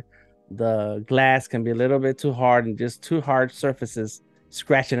hard. The glass can be a little bit too hard, and just two hard surfaces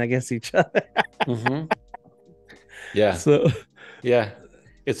scratching against each other. Mm-hmm. Yeah, So, yeah,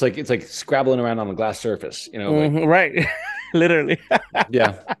 it's like scrabbling around on a glass surface, like right, literally,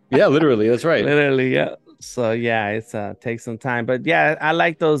 yeah, yeah, literally, that's right. literally, yeah. So yeah, it's takes some time, but yeah, I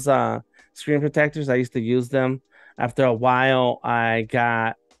like those screen protectors. I used to use them. After a while, I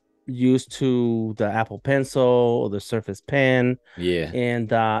got used to the Apple Pencil or the Surface Pen, Yeah.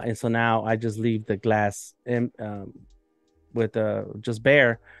 and so now I just leave the glass in, with just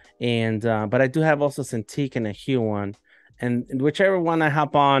bare. And but I do have also Cintiq and a Hue one, and whichever one I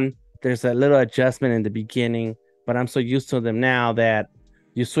hop on, there's a little adjustment in the beginning, but I'm so used to them now that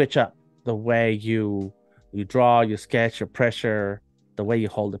you switch up the way you draw, you sketch, your pressure, the way you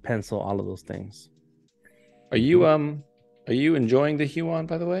hold the pencil, all of those things. Are Mm-hmm. you um are you enjoying the Huon,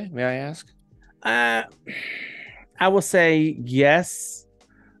 by the way? May I ask? Uh, I will say yes,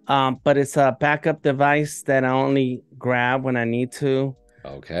 but it's a backup device that I only grab when I need to,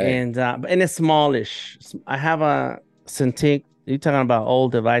 Okay. and it's smallish. I have a Cintiq. You're talking about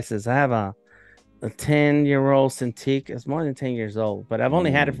old devices. I have a 10-year-old Cintiq. It's more than 10 years old, but I've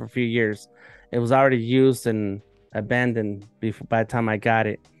only had it Mm, for a few years. It was already used and abandoned before by the time I got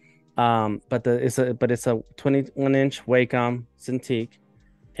it. But it's a 21-inch Wacom Cintiq,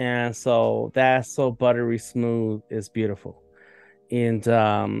 and so that's so buttery smooth. It's beautiful. And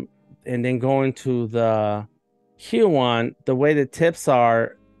then going to the Hue one, the way the tips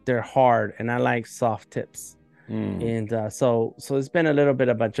are, they're hard, and I like soft tips. mm. And so it's been a little bit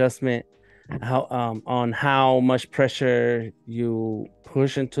of adjustment how on how much pressure you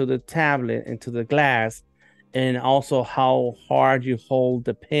push into the tablet, into the glass, and also how hard you hold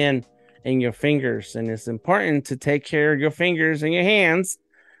the pen in your fingers. And it's important to take care of your fingers and your hands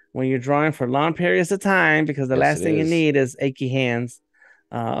when you're drawing for long periods of time, because the Yes, last it thing you is. need is achy hands.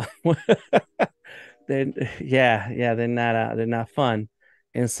 Uh, then yeah, they're not fun.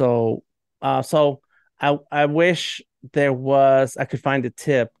 And so I wish I could find a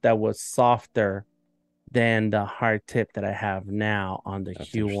tip that was softer than the hard tip that I have now on the That's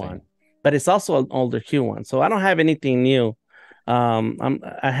Hue one. interesting. But it's also an older Hue one, so I don't have anything new.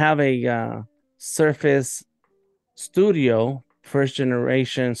 I have a Surface Studio, first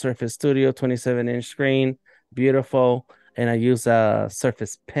generation Surface Studio, 27-inch screen, beautiful. And I use a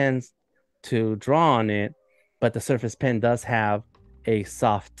Surface Pen to draw on it, but the Surface Pen does have a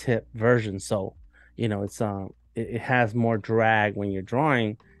soft tip version, so it has more drag when you're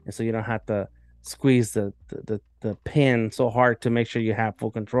drawing, and so you don't have to squeeze the pen so hard to make sure you have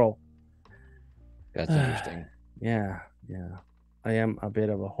full control. That's interesting. Yeah, yeah. I am a bit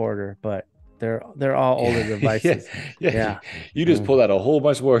of a hoarder, but they're all older Yeah, yeah, devices. yeah. Yeah. You just Mm. pulled out a whole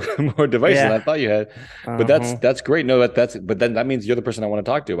bunch more more devices than I Yeah. thought you had. But that's Uh-huh. that's great. No, but then that means you're the person I want to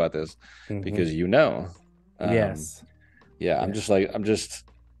talk to about this Hmm. because Um, Yes. yeah, Yes. I'm just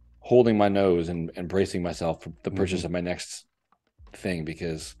holding my nose and bracing myself for the Hmm. purchase of my next thing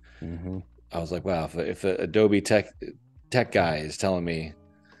because Hmm. I was like, wow, if the Adobe tech guy is telling me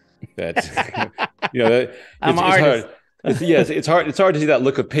that that I'm an it's artist. hard. It's hard to see that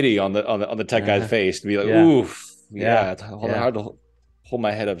look of pity on the tech guy's Uh-huh. face to be like, Yeah, oof, yeah, yeah, it's yeah. hard to hold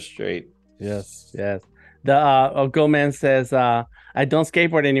my head up straight. Yes, yes. The Go Man says, I don't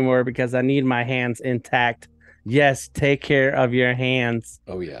skateboard anymore because I need my hands intact. Yes, take care of your hands.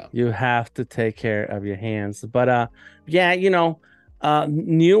 Oh yeah. You have to take care of your hands. But yeah,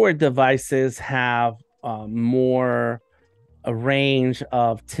 newer devices have more a range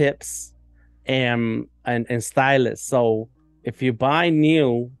of tips and stylists. So if you buy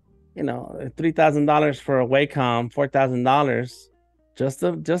new, $3,000 for a Wacom, $4,000, just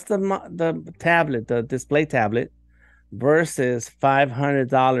the tablet, the display tablet, versus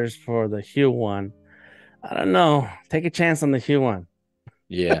 $500 for the Hue one. I don't know. Take a chance on the Hue one.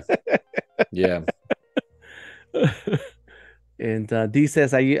 Yeah. Yeah. And D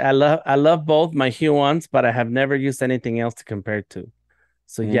says, I love both my Hue ones, but I have never used anything else to compare it to.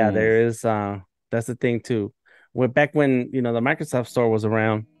 So yeah, Mm. there is that's the thing too. Back when the Microsoft store was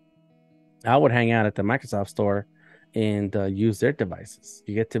around, I would hang out at the Microsoft store and use their devices.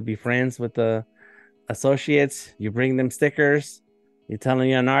 You get to be friends with the associates. You bring them stickers. You tell them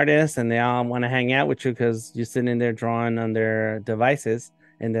you're an artist, and they all want to hang out with you because you're sitting in there drawing on their devices,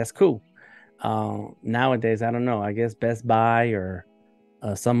 and that's cool. Nowadays, I don't know. I guess Best Buy or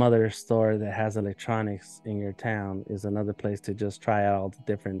some other store that has electronics in your town is another place to just try out all the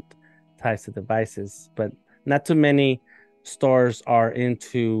different types of devices. But not too many stores are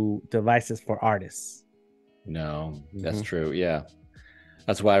into devices for artists. No, that's Mm-hmm. true. Yeah.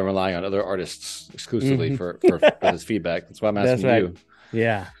 That's why I rely on other artists exclusively Mm-hmm. for this feedback. That's why I'm That's asking right. you.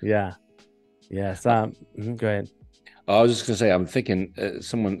 Yeah, yeah, yes. Go ahead. I was just gonna say, I'm thinking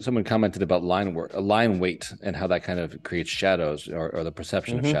someone commented about line weight, and how that kind of creates shadows, or the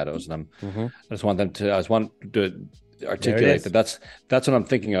perception of Mm-hmm. shadows. And Mm-hmm. I just want to There it articulate that is. that's what I'm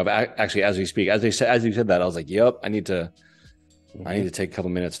thinking of. Actually, as we speak, as you said that, I was like, yep, I Mm-hmm. need to take a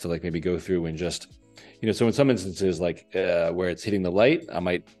couple minutes to like maybe go through and just, so in some instances, like where it's hitting the light, I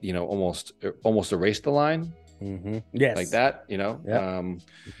might, almost erase the line Mm-hmm. like Yes. that, Yep. Mm-hmm.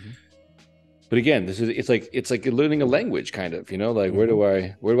 but again, it's like learning a language, kind of, like Mm-hmm.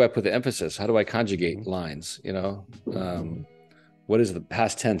 where do I put the emphasis? How do I Mm-hmm. conjugate lines? Mm-hmm. What is the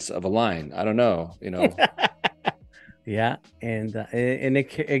past tense of a line? I don't know. Yeah, and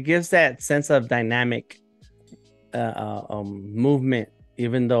it gives that sense of dynamic movement,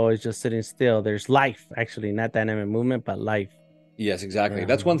 even though it's just sitting still. There's life, actually, not dynamic movement, but life. Yes, exactly.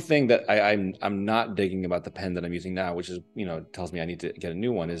 That's one thing that I'm not digging about the pen that I'm using now, which is, tells me I need to get a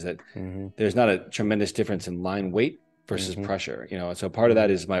new one, is that Mm-hmm. there's not a tremendous difference in line weight versus Mm-hmm. pressure. So part of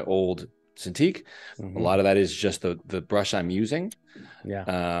that is my old Cintiq. A Mm-hmm. lot of that is just the brush I'm using. Yeah.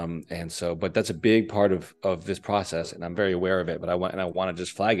 But that's a big part of this process, and I'm very aware of it. But I want to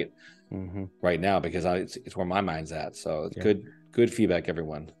just flag it Mm-hmm. right now because it's where my mind's at. So it's Yeah. good feedback,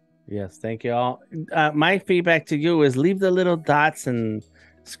 everyone. Yes. Thank you all. My feedback to you is leave the little dots and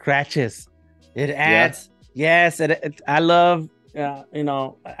scratches. It Yeah. adds. Yes. I love. I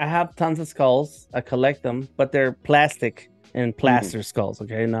have tons of skulls. I collect them, but they're plastic and Mm. plaster skulls.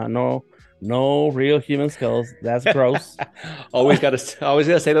 Okay. No real human skulls. That's gross. always gotta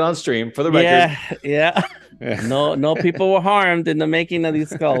say that on stream for the record. Yeah. Yeah. Yeah. No people were harmed in the making of these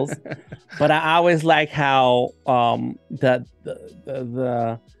skulls. But I always like how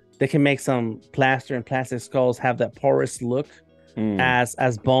they can make some plaster and plastic skulls have that porous look Mm.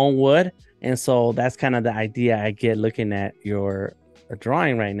 as bone would, and so that's kind of the idea I get looking at your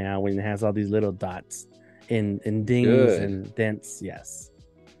drawing right now when it has all these little dots and dings Good. and dents. Yes,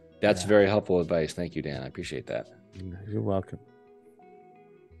 That's yeah, very helpful advice. Thank you, Dan. I appreciate that. you're welcome.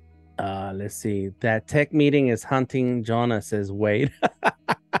 Let's see. That tech meeting is hunting Jonah, says Wade.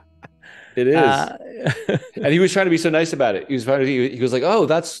 It is. uh, And he was trying to be so nice about it. He was like, "Oh,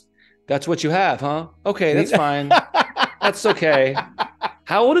 that's what you have, huh? Okay, that's fine. That's okay.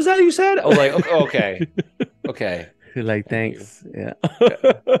 How old is that? You said?" I was like, "Okay, okay. You're like, Thank you." thanks. Yeah.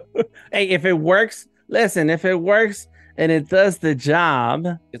 Yeah. Hey, if it works, listen, if it works and it does the job,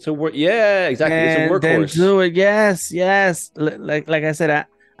 It's a work. Yeah, exactly. It's a then workhorse. do it. Yes, yes. Like I said,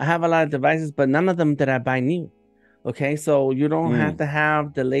 I have a lot of devices, but none of them that I buy new. Okay, so you don't have Mm. to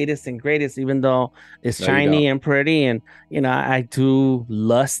have the latest and greatest, even though it's No, you shiny don't. and pretty, and I do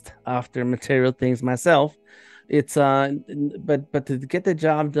lust after material things myself. It's but to get the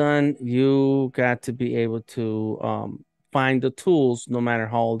job done, you got to be able to find the tools, no matter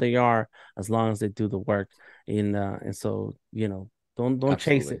how old they are, as long as they do the work. And so don't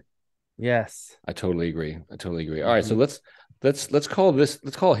chase Absolutely. it. Yes. I totally agree. I totally agree. All right, so Mhm. let's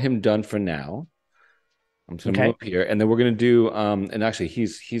call him done for now. I'm just gonna move Okay. up here, and then we're gonna do and actually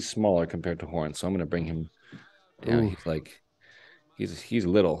he's smaller compared to Horn, so I'm gonna bring him Damn, he's like he's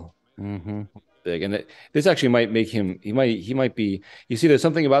little. Mm-hmm. Big, and this actually might make him. He might be. You see, there's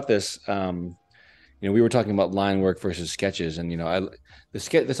something about this. We were talking about line work versus sketches, and there's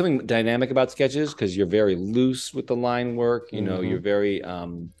something dynamic about sketches because you're very loose with the line work. Mm-hmm. You're very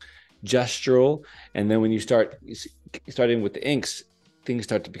gestural, and then when you start starting with the inks, things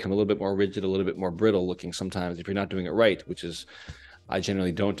start to become a little bit more rigid, a little bit more brittle looking sometimes if you're not doing it right, which is I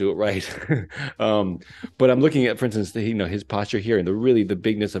generally don't do it right. But I'm looking at, for instance, his posture here and the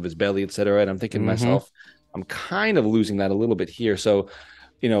bigness of his belly, et cetera. And I'm thinking to Mm-hmm. myself, I'm kind of losing that a little bit here. So,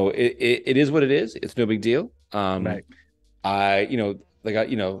 it is what it is. It's no big deal. Right. I, like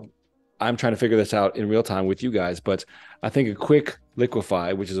I'm trying to figure this out in real time with you guys, but I think a quick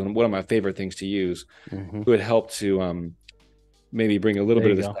liquify, which is one of my favorite things to use, Mm-hmm. would help to maybe bring a little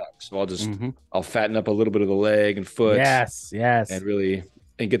There bit you of this go. back. So Mm-hmm. I'll fatten up a little bit of the leg and foot Yes. Yes. and really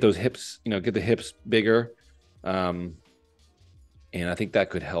get those hips, get the hips bigger. And I think that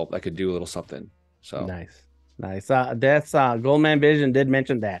could help. That could do a little something. So Nice. Nice. That's Goldman Vision did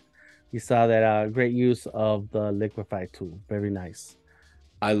mention that. He saw that great use of the Liquify tool. Very nice.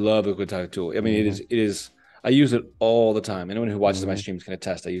 I love the Liquify tool. I mean, Mm-hmm. it is. I use it all the time. Anyone who watches my Mm-hmm. streams can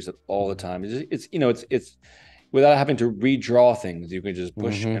attest. I use it all the time. It's without having to redraw things. You can just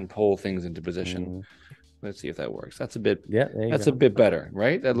push Mm-hmm. and pull things into position. Mm-hmm. Let's see if that works. That's a bit. Yeah, there you That's a go. bit better,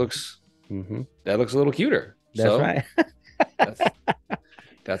 right? Mm-hmm. That looks a little cuter. That's So right. that's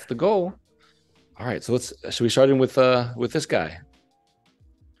that's the goal. All right. So should we start in with this guy?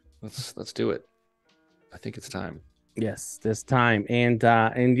 Let's do it. I think it's time. Yes, this time. And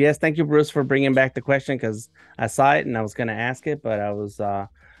yes, thank you, Bruce, for bringing back the question because I saw it and I was going to ask it, but I was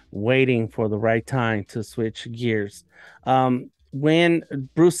waiting for the right time to switch gears. When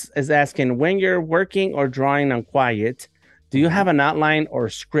Bruce is asking, when you're working or drawing on quiet, do you have an outline or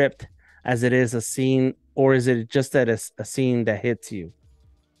script as it is a scene, or is it just that it's a scene that hits you?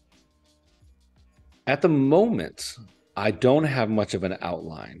 At the moment, I don't have much of an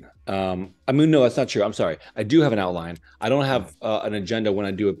outline. I mean, no, that's not true. I'm sorry. I do have an outline. I don't have an agenda when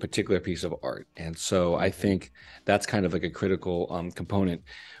I do a particular piece of art. And so I think that's kind of like a critical component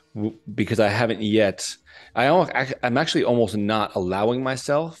because I haven't yet. I'm actually almost not allowing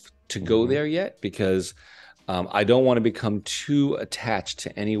myself to go there yet because I don't want to become too attached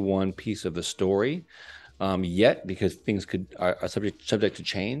to any one piece of the story yet because things are subject to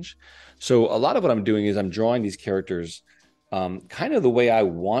change. So a lot of what I'm doing is I'm drawing these characters kind of the way I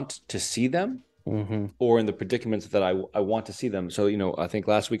want to see them or in the predicaments that I want to see them. So, I think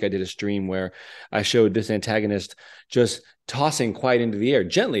last week I did a stream where I showed this antagonist just tossing quiet into the air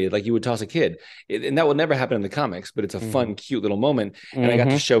gently, like you would toss a kid. And that will never happen in the comics, but it's a fun, cute little moment. And I got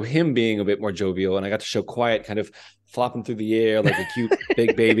to show him being a bit more jovial and I got to show quiet kind of flopping through the air like a cute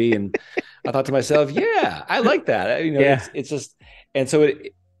big baby. And I thought to myself, yeah, I like that. Yeah. It's just, and so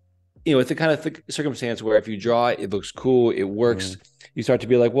it's the kind of circumstance where if you draw it, it looks cool, it works. You start to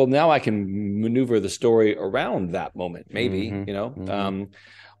be like, well, now I can maneuver the story around that moment, maybe,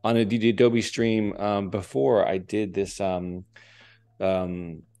 on a Adobe stream before I did this. This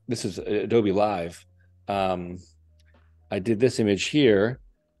is Adobelive. I did this image here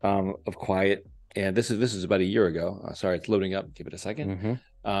of quiet, and this is about a year ago. Sorry, it's loading up. Give it a second.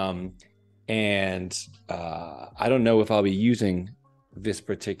 And I don't know if I'll be using this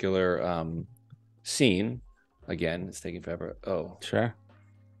particular scene again. It's taking forever. Oh, Sure.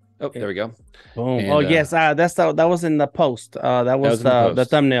 There we go. Boom. And, Oh yes, that was in the post. That was the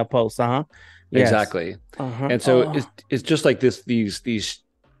thumbnail post. Yes. Exactly. And so it's just like these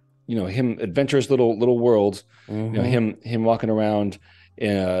him adventurous little worlds. Him walking around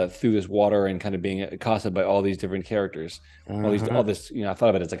through this water and kind of being accosted by all these different characters. All this. I thought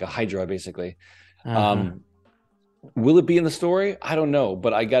of it as like a hydra basically. Will it be in the story? I don't know,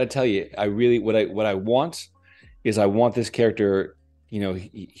 but I got to tell you, I really what I want is I want this character.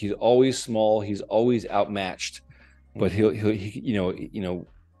 He's always small. He's always outmatched, but he'll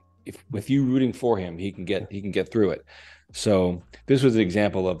if with you rooting for him, he can get through it. So this was an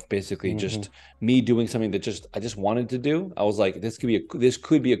example of basically just me doing something that I just wanted to do. I was like, this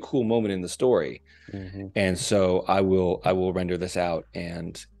could be a cool moment in the story, and so I will render this out.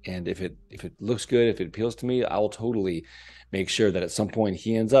 And if it looks good, if it appeals to me, I will totally make sure that at some point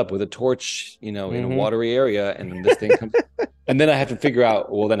he ends up with a torch, in a watery area, and then this thing comes. And then I have to figure out,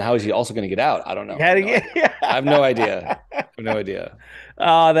 well, then how is he also going to get out? I don't know. I have no idea.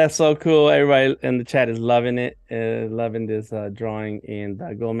 Oh, that's so cool. Everybody in the chat is loving it, loving this drawing. And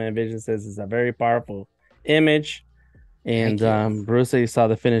Goldman Vision says it's a very powerful image. And Bruce, you saw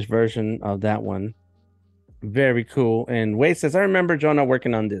the finished version of that one. Very cool. And Wade says, I remember Jonah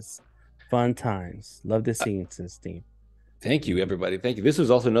working on this. Fun times. Love the scenes, Steve. Thank you, everybody. Thank you. This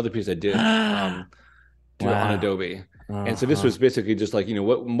was also another piece I did on Wow. Adobe. And so this Uh-huh. was basically just like,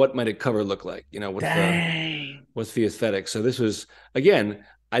 what might a cover look like? Dang. What's the aesthetic? So this was, again,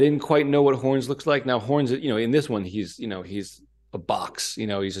 I didn't quite know what Horns looks like. Now Horns, in this one, he's a box,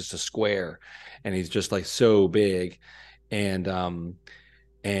 he's just a square, and he's just like so big. And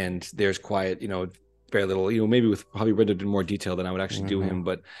there's quiet, very little, maybe with probably rendered in more detail than I would actually do him. Mm-hmm.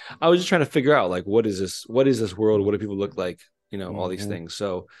 But I was just trying to figure out, like, what is this world? What do people look like? All these Mm-hmm. things.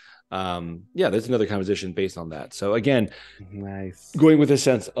 So yeah, there's another composition based on that. So again, Nice. going with a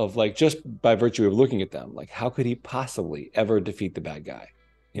sense of, like, just by virtue of looking at them, like, how could he possibly ever defeat the bad guy?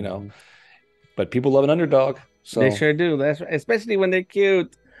 you know Mm-hmm. but people love an underdog, They so sure do. That's right. Especially when they're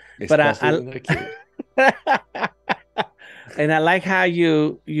cute. But especially when they're cute. and I like how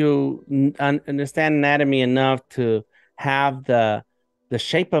you understand anatomy enough to have the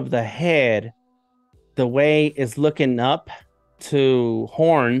shape of the head, the way it's looking up to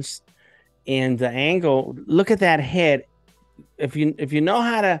horns, and the angle. Look at that head. If you know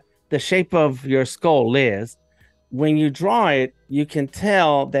how to the shape of your skull is, when you draw it, you can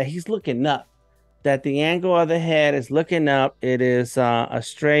tell that he's looking up, that the angle of the head is looking up. It is a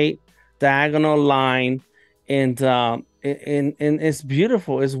straight diagonal line, and it's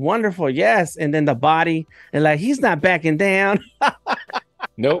beautiful. It's wonderful. Yes, and then the body, and like he's not backing down.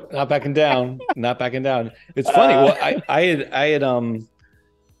 Nope, not backing down. Not backing down. It's funny. Uh, Well, I had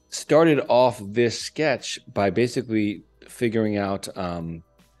started off this sketch by basically figuring out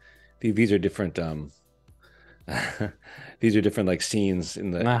these are different these are different, like, scenes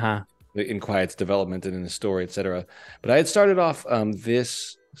uh-huh. in Quiet's development and in the story, etc. But I had started off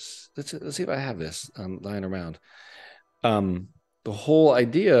this. Let's see if I have this lying around. The whole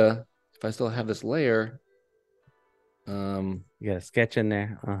idea, if I still have this layer, You got a sketch in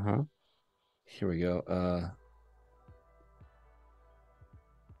there. Uh-huh. here we go.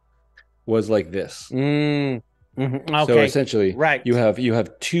 Was like this. So Okay. essentially, Right. you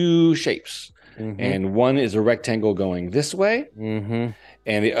have two shapes, Mm-hmm. and one is a rectangle going this way, Mm-hmm.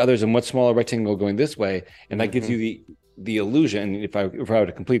 and the other is a much smaller rectangle going this way, and that gives Mm-hmm. you the illusion. If I were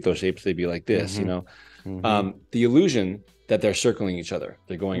to complete those shapes, they'd be like this. Mm-hmm. Mm-hmm. The illusion that they're circling each other,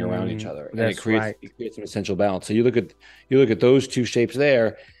 they're going around each Mm, other, and it that's creates right. it creates an essential balance. So you look at those two shapes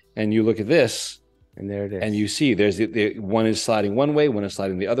there, and you look at this, And there it and is. you see there's the one is sliding one way, one is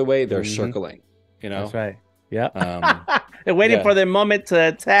sliding the other way. They're Mm-hmm. circling. That's right. Yep. Um, They're waiting yeah. for the moment to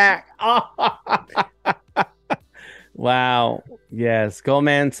attack. Oh. Wow. Yes.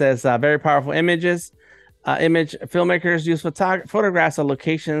 Goldman says very powerful images. Image filmmakers use photographs of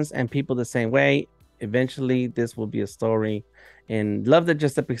locations and people the same way. Eventually, this will be a story. And love the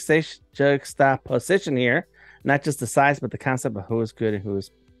juxtaposition here, not just the size, but the concept of who is good and who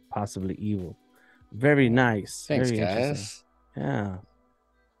is possibly evil. Very nice. Thanks, Very interesting. guys. Yeah.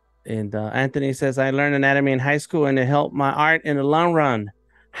 And Anthony says, I learned anatomy in high school and it helped my art in the long run.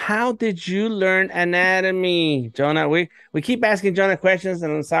 How did you learn anatomy, Jonah? We keep asking Jonah questions,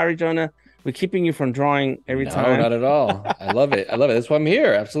 and I'm sorry, Jonah, we're keeping you from drawing every No, time. not at all. I love it. I love it. That's why I'm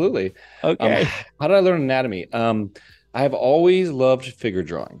here. Absolutely. Okay. How did I learn anatomy? I have always loved figure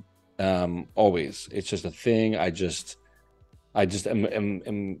drawing. Always. It's just a thing. I just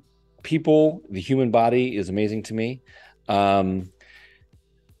am people. The human body is amazing to me.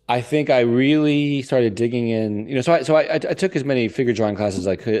 I think I really started digging in. I took as many figure drawing classes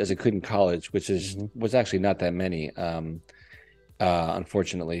as I could in college, which was actually not that many.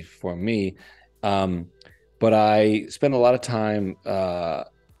 Unfortunately for me. But I spent a lot of time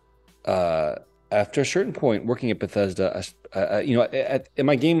after a certain point working at Bethesda. In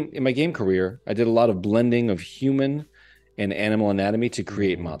my game career, I did a lot of blending of human and animal anatomy to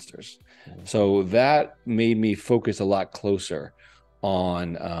create monsters. So that made me focus a lot closer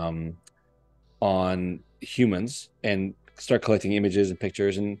on humans and start collecting images and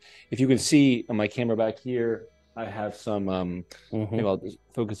pictures. And if you can see on my camera back here, I have some maybe I'll just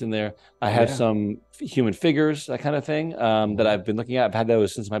focus in there. I have some human figures, that kind of thing, that I've been looking at. I've had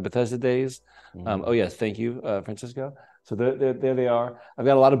those since my Bethesda days. Oh yes, thank you, Francisco. So there they are. I've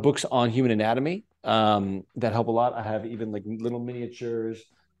got a lot of books on human anatomy that help a lot. I have even like little miniatures,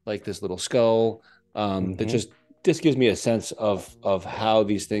 like this little skull, that just gives me a sense of how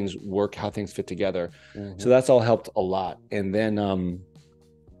these things work, how things fit together. So that's all helped a lot. And then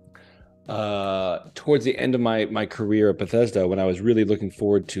towards the end of my career at Bethesda, when I was really looking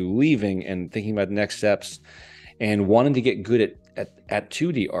forward to leaving and thinking about next steps and wanting to get good at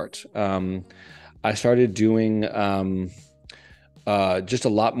 2D art, I started doing just a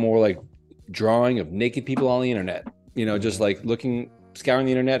lot more like drawing of naked people on the internet, just like looking scouring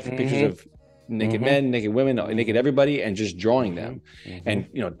the internet for pictures Mm-hmm. of naked Mm-hmm. men, naked women, naked everybody, and just drawing Mm-hmm. them, Mm-hmm.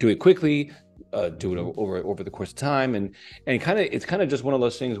 and do it quickly, do it Mm-hmm. over the course of time, and kind of it's kind of just one of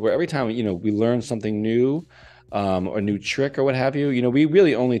those things where every time we learn something new, or a new trick or what have you, we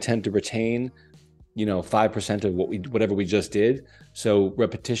really only tend to retain 5% of whatever we just did. So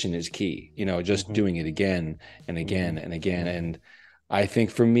repetition is key, just Mm-hmm. doing it again and Mm-hmm. again and again. Mm-hmm. And I think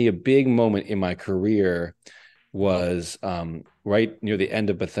for me, a big moment in my career was right near the end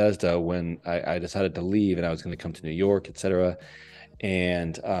of Bethesda when I decided to leave and I was going to come to New York, etc.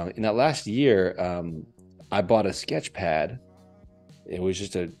 And in that last year, I bought a sketch pad. It was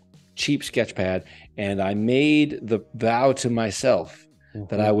just a cheap sketch pad, and I made the vow to myself that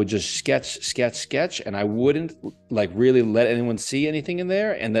Mm-hmm. I would just sketch, and I wouldn't like really let anyone see anything in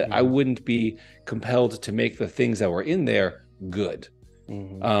there, and that I Mm-hmm. wouldn't be compelled to make the things that were in there good.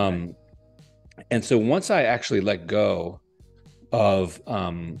 Mm-hmm. Um, and so once I actually let go of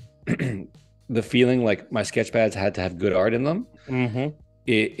the feeling like my sketch pads had to have good art in them, Mm-hmm.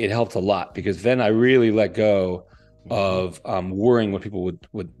 it helped a lot, because then I really let go Mm-hmm. of worrying what people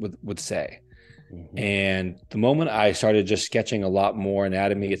would say. Mm-hmm. And the moment I started just sketching a lot more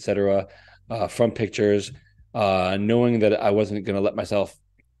anatomy, etc., from pictures, knowing that I wasn't going to let myself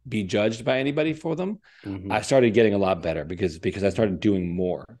be judged by anybody for them, Mm-hmm. I started getting a lot better because I started doing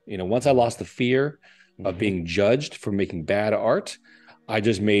more. Once I lost the fear of Mm-hmm. being judged for making bad art, I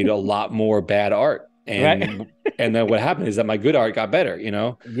just made a lot more bad art. Right. And then what happened is that my good art got better.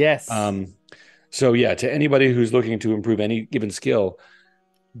 Yes. Um, so yeah, to anybody who's looking to improve any given skill,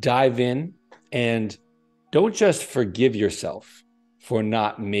 dive in and don't just forgive yourself for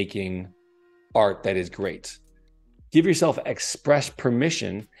not making art that is great. Give yourself express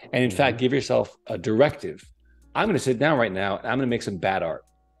permission, and in Mm-hmm. fact, give yourself a directive. I'm going to sit down right now and I'm going to make some bad art.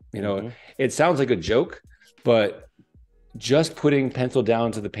 Mm-hmm. It sounds like a joke, but just putting pencil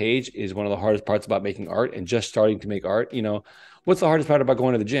down to the page is one of the hardest parts about making art, and just starting to make art. What's the hardest part about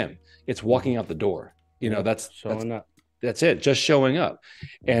going to the gym? It's Mm-hmm. walking out the door. Yep. That's Showing up. that's it, just showing up.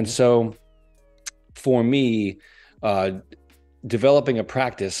 And Mm-hmm. so for me, uh, developing a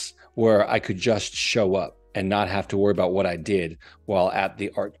practice where I could just show up and not have to worry about what I did while at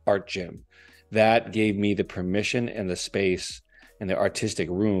the art gym, that gave me the permission and the space and the artistic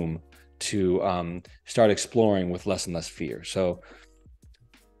room to start exploring with less and less fear. So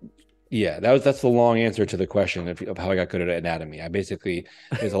yeah, that's the long answer to the question of how I got good at anatomy.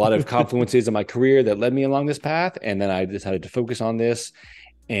 There's a lot of confluences in my career that led me along this path, and then I decided to focus on this,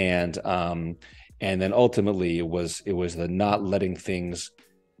 and then ultimately it was the not letting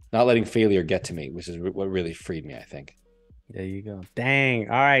failure get to me, which is what really freed me, I think. There you go. Dang.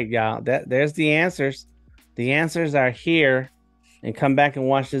 All right, y'all. There's the answers. The answers are here. And come back and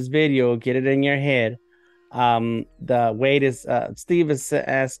watch this video. Get it in your head. The weight is Steve is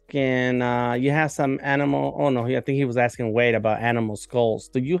asking, you have some animal. Oh no, I think he was asking Wade about animal skulls.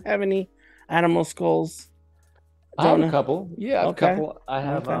 Do you have any animal skulls, I have a Jonah? couple. Yeah, I have a Okay. couple. I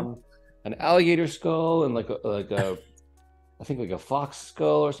have Okay. an alligator skull and like a I think like a fox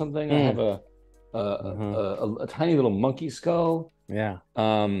skull or something. I have Mm. a tiny little monkey skull. Yeah.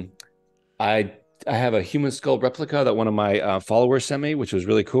 Um, I I have a human skull replica that one of my followers sent me, which was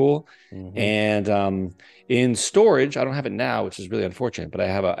really cool. Mm-hmm. And in storage, I don't have it now, which is really unfortunate. But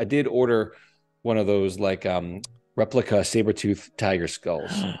I did order one of those like replica saber-tooth tiger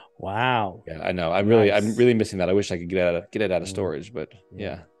skulls. Wow. Yeah, I know. I'm Nice. really missing that. I wish I could get it out of Mm. storage, but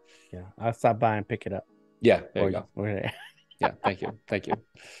Yeah. yeah, Yeah. I'll stop by and pick it up yeah. There for you you. go. Okay. Yeah, thank you.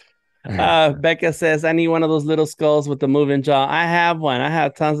 Becca says, I need one of those little skulls with the moving jaw. I have one. I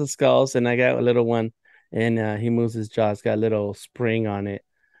have tons of skulls, and I got a little one, and he moves his jaw. It's got a little spring on it.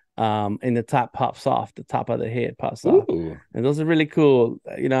 And the top pops off, the top of the head pops off. Ooh, And those are really cool.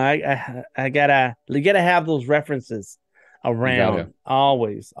 I gotta you gotta have those references you got to. around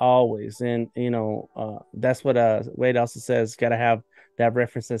always, always. And that's what Wade also says, gotta have that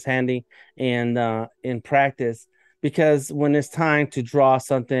references handy and in practice, because when it's time to draw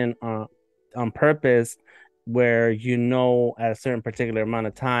something on purpose, where at a certain particular amount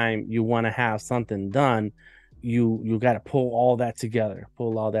of time you want to have something done, you got to pull all that together.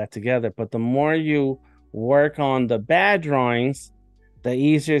 But the more you work on the bad drawings, the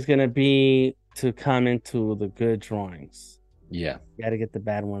easier it's going to be to come into the good drawings. Yeah. You got to get the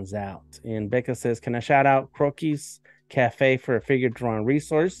bad ones out. And Becca says, can I shout out Croquis Cafe for a figure drawing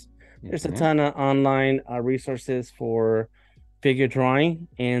resource? There's a Mm-hmm. ton of online resources for figure drawing,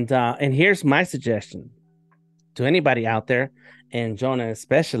 and here's my suggestion to anybody out there, and Jonah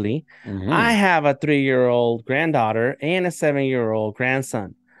especially. I Mm-hmm. have a 3-year-old granddaughter and a 7-year-old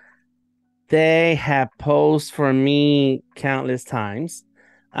grandson. They have posed for me countless times.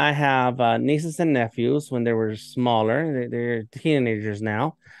 I have nieces and nephews when they were smaller. They're teenagers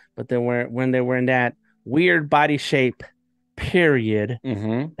now, but they were when they were in that weird body shape period.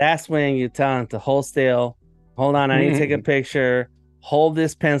 Mm-hmm. That's when you tell them to hold still. Hold on, I need to take a picture. Hold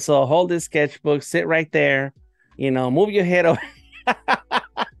this pencil. Hold this sketchbook. Sit right there. Move your head over.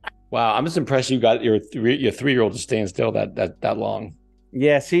 Wow, I'm just impressed you got your 3-year-old to stand still that long.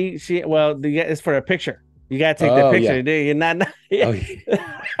 Yeah, she. Well, it's for a picture. You gotta take the Oh picture. yeah. Do you not? Oh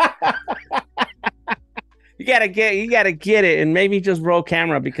yeah. You gotta get it, and maybe just roll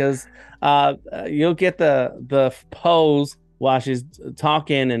camera because you'll get the pose while she's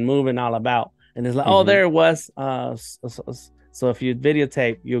talking and moving all about, and it's like, oh, Mm-hmm. there it was. So if you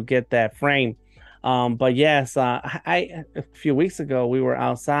videotape, you'll get that frame. But yes, I a few weeks ago we were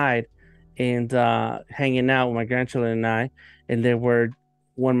outside and hanging out with my grandchildren and I, and there were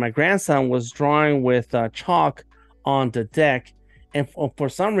when my grandson was drawing with chalk on the deck, and for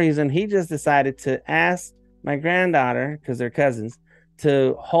some reason he just decided to ask my granddaughter, because they're cousins,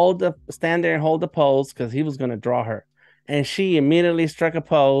 to stand there and hold the pose because he was going to draw her. And she immediately struck a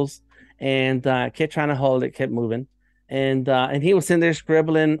pose and kept trying to hold it, kept moving. And he was sitting there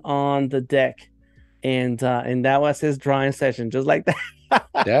scribbling on the deck. And that was his drawing session, just like that.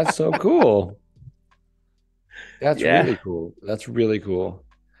 That's so cool. That's Yeah. really cool. That's really cool.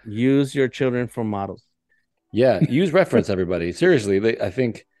 Use your children for models. Yeah, use reference, everybody. Seriously, I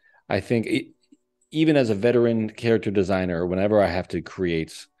think even as a veteran character designer, whenever I have to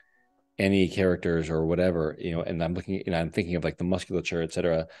create any characters or whatever, and I'm thinking of like the musculature,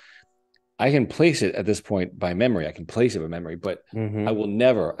 etc. I can place it at this point by memory. I can place it by memory, but Mm-hmm. I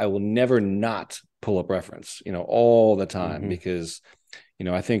will never not pull up reference, all the time Mm-hmm. because,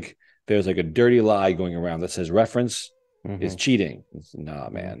 I think there's like a dirty lie going around that says reference is Mm-hmm. cheating. Nah,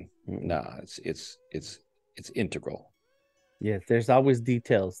 man, Mm-hmm. nah. It's integral. Yes, there's always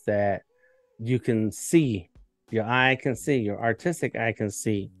details that you can see, your eye can see, your artistic eye can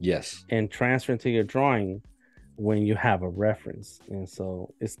see, Yes, and transfer into your drawing when you have a reference. And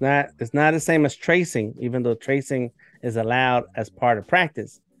so it's not the same as tracing, even though tracing is allowed as part of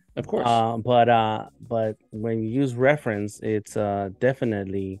practice. of course, But when you use reference, it's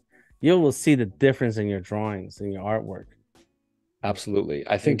definitely you will see the difference in your drawings and your artwork. absolutely.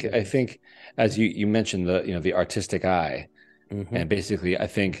 I Big think I difference. think as you mentioned the artistic eye, Mm-hmm. and basically I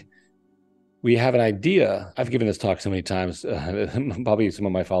think we have an idea. I've given this talk so many times. Probably some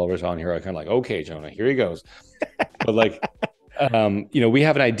of my followers on here are kind of like, okay, Jonah, here he goes. But like, we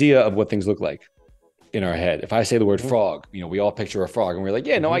have an idea of what things look like in our head. If I say the word Mm-hmm. frog, we all picture a frog, and we're like,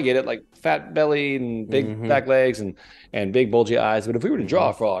 yeah, no, Mm-hmm. I get it, like fat belly and big Mm-hmm. back legs and big bulgy eyes. But if we were to Mm-hmm. draw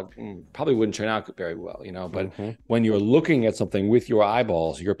a frog, probably wouldn't turn out very well, But Mm-hmm. when you're looking at something with your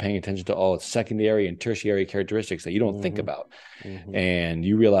eyeballs, you're paying attention to all its secondary and tertiary characteristics that you don't think Mm-hmm. about, Mm-hmm. and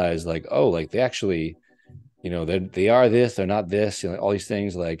you realize like, oh, like they actually, they are this, they're not this, all these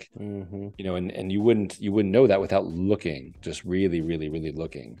things like, Mm-hmm. and you wouldn't know that without looking, just really, really, really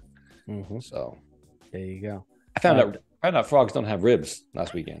looking. Mm-hmm. So There you go. I found out frogs don't have ribs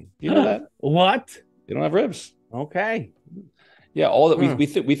last weekend. Do you know that? What? They don't have ribs. Okay. Yeah, all that we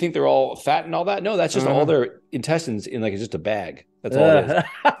Huh. we think they're all fat and all that. No, that's just all Uh-huh. their intestines in like just a bag. That's all it is.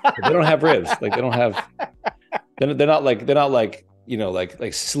 But they don't have ribs. Like they don't have. They're not like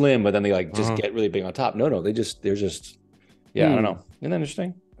like slim, but then they like just Uh-huh. get really big on top. No, no, they're just. Yeah, I don't Hmm. know. Isn't that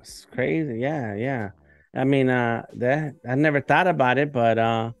interesting? It's crazy. Yeah, yeah. I mean, that I never thought about it, but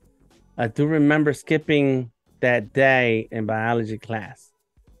I do remember skipping that day in biology class.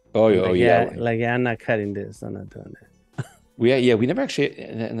 Oh, I'm oh like, yeah. yeah, I'm not cutting this. I'm not doing that. We never actually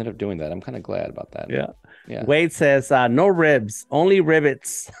ended up doing that. I'm kind of glad about that. Yeah. Yeah. Wade says, no ribs, only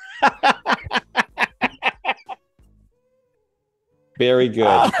rivets. Very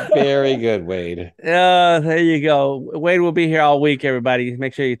good. Very good, Wade. There you go. Wade will be here all week, everybody.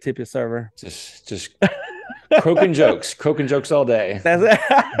 Make sure you tip your server. Just croaking jokes all day. That's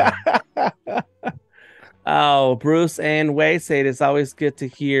it. Oh, Bruce and Wade said it's always good to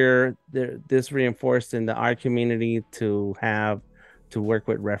hear this reinforced in the art community to have to work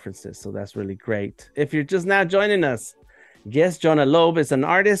with references. So that's really great. If you're just now joining us, yes, Jonah Lobe is an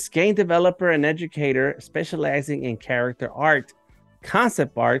artist, game developer, and educator specializing in character art,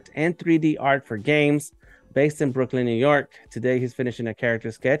 concept art, and 3D art for games based in Brooklyn, New York. Today, he's finishing a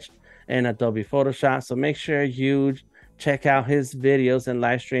character sketch in Adobe Photoshop. So make sure you check out his videos and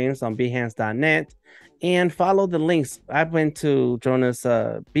live streams on behance.net and follow the links. I went to Jonah's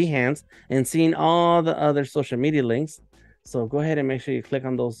Behance and seen all the other social media links. So go ahead and make sure you click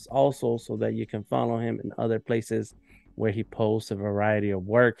on those also so that you can follow him in other places where he posts a variety of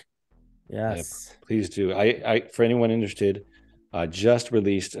work. Yes. Please do. I for anyone interested, just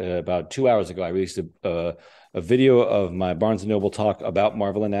released about 2 hours ago. I released a video of my Barnes and Noble talk about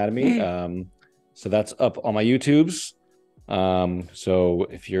Marvel Anatomy. So that's up on my YouTubes. So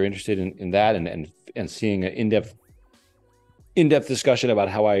if you're interested in that and seeing an in-depth discussion about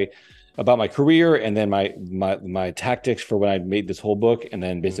about my career and then my tactics for when I made this whole book and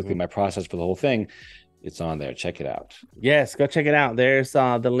then basically my process for the whole thing, it's on there. Check it out. Yes, go check it out. There's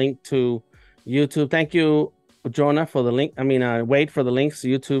the link to YouTube. Thank you, Jonah, for the link. I mean, Wade, for the links to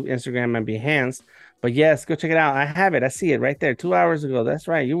YouTube, Instagram, and Behance. But yes, go check it out. I have it. I see it right there. 2 hours ago. That's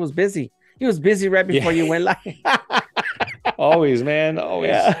right. You was busy. You was busy right before you went live. Always, man. Always.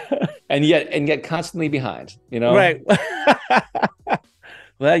 Yeah. And yet constantly behind, Right.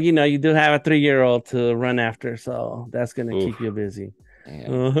 Well, you do have a 3-year-old to run after, so that's gonna keep you busy.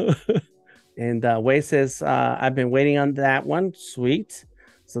 Yeah. And Wade says, I've been waiting on that one. Sweet.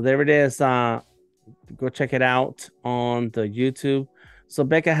 So there it is. Go check it out on the YouTube. So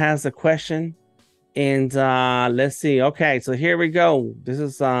Becca has a question. And let's see. Okay, so here we go. This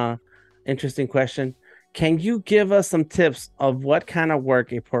is interesting question. Can you give us some tips of what kind of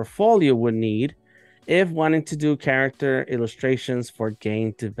work a portfolio would need if wanting to do character illustrations for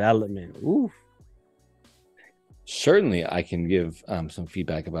game development? Ooh. Certainly, I can give some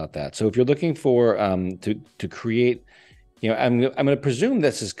feedback about that. So if you're looking for to create, I'm going to presume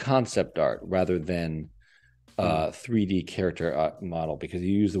this is concept art rather than 3D character model, because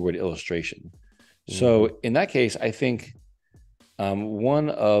you use the word illustration. So in that case, I think one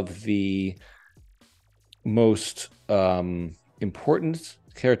of the most important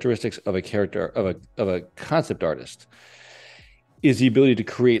characteristics of a concept artist is the ability to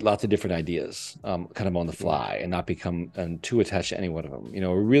create lots of different ideas kind of on the fly and not become too attached to any one of them.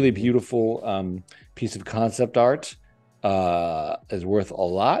 A really beautiful piece of concept art is worth a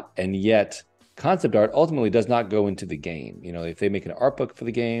lot, and yet concept art ultimately does not go into the game. If they make an art book for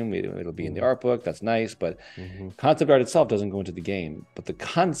the game, it'll be in the art book. That's nice, but concept art itself doesn't go into the game, but the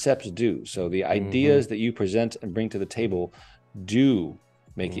concepts do. So the ideas that you present and bring to the table do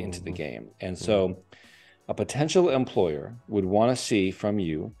make it into the game. And so a potential employer would want to see from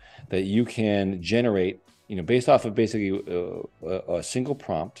you that you can generate, based off of basically a single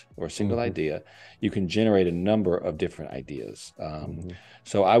prompt or a single idea, you can generate a number of different ideas.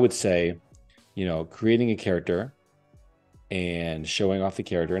 So I would say, creating a character and showing off the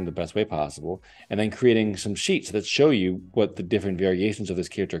character in the best way possible, and then creating some sheets that show you what the different variations of this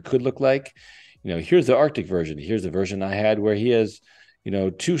character could look like. Here's the Arctic version. Here's the version I had where he has,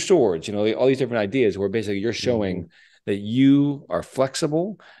 2 swords, all these different ideas where basically you're showing that you are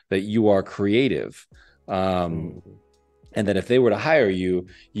flexible, that you are creative. And that if they were to hire you,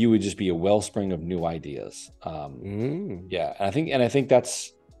 you would just be a wellspring of new ideas. Yeah. And I think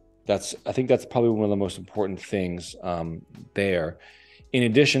that's probably one of the most important things there. In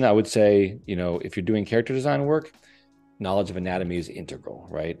addition, I would say, if you're doing character design work, knowledge of anatomy is integral,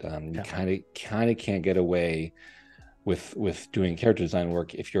 right? You kind of can't get away with doing character design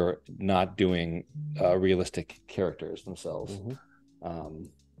work if you're not doing realistic characters themselves.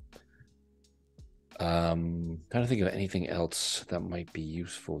 Trying to think of anything else that might be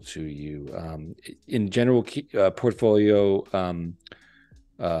useful to you. In general, portfolio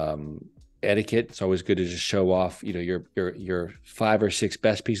etiquette, it's always good to just show off, your 5 or 6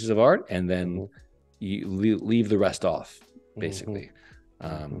 best pieces of art, and then you leave the rest off, basically.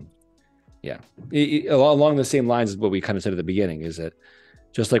 Yeah. Along the same lines as what we kind of said at the beginning, is that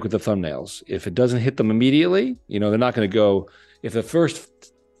just like with the thumbnails, if it doesn't hit them immediately, they're not going to go, if the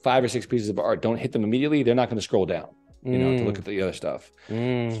first 5 or 6 pieces of art don't hit them immediately, they're not going to scroll down, to look at the other stuff.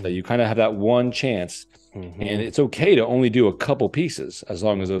 So you kind of have that one chance, and it's okay to only do a couple pieces as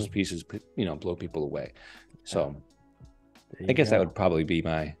long as those pieces, blow people away. So I guess that would probably be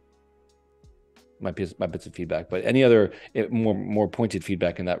my bits of feedback. But any other more pointed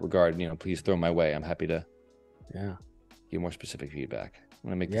feedback in that regard, please throw my way. I'm happy to give more specific feedback. I'm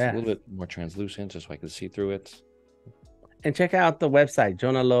going to make this a little bit more translucent just so I can see through it. And check out the website,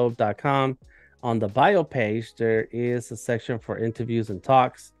 johnalobe.com. On the bio page, there is a section for interviews and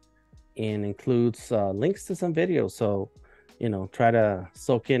talks, and includes links to some videos. So, try to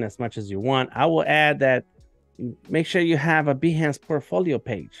soak in as much as you want. I will add that make sure you have a Behance portfolio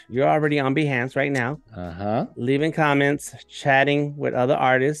page. You're already on Behance right now. Leaving comments, chatting with other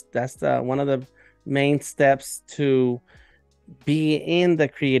artists. That's one of the main steps to be in the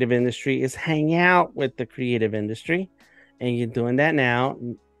creative industry, is hang out with the creative industry. And you're doing that now.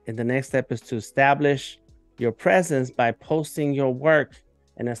 And the next step is to establish your presence by posting your work.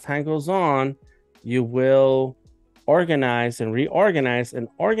 And as time goes on, you will organize and reorganize and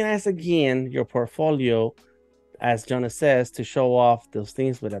organize again your portfolio, as Jonah says, to show off those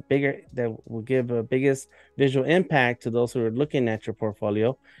things with a bigger, that will give a biggest visual impact to those who are looking at your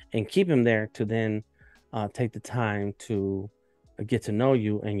portfolio, and keep them there to then take the time to get to know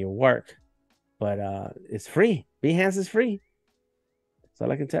you and your work. But it's free. Behance is free. That's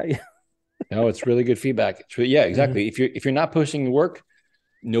all I can tell you. No, it's really good feedback. It's really, yeah, exactly. Mm-hmm. If you're not posting your work,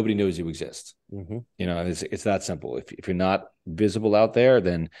 nobody knows you exist. Mm-hmm. You know, it's that simple. If you're not visible out there,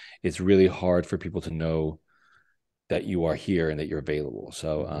 then it's really hard for people to know that you are here and that you're available. So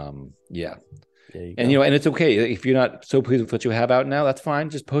yeah. And go. and it's okay if you're not so pleased with what you have out now, that's fine.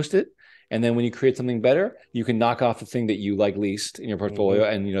 Just post it. And then when you create something better, you can knock off the thing that you like least in your portfolio.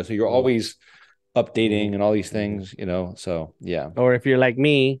 Mm-hmm. And so you're always updating and all these things, So yeah. Or if you're like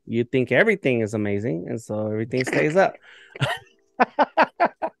me, you think everything is amazing, and so everything stays up.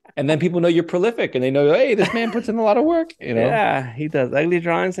 And then people know you're prolific, and they know, hey, this man puts in a lot of work. Yeah, he does ugly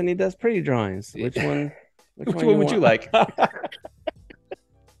drawings and he does pretty drawings. Which one? Which one would you like?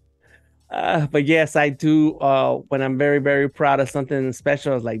 But yes, I do. When I'm very, very proud of something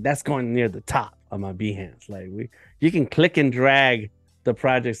special, it's like that's going near the top of my Behance. Like you can click and drag the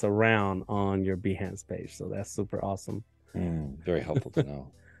projects around on your Behance page, so that's super awesome. Very helpful to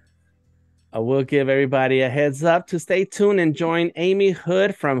know. I will give everybody a heads up to stay tuned and join Amy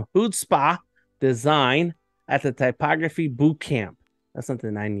Hood from Hood Spa Design at the Typography Boot Camp. That's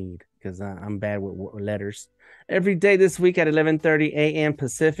something I need because I'm bad with letters. Every day this week at 11:30 a.m.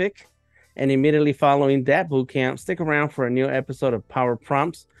 Pacific. And immediately following that boot camp, stick around for a new episode of Power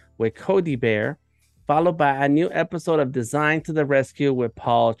Prompts with Cody Bear, followed by a new episode of Design to the Rescue with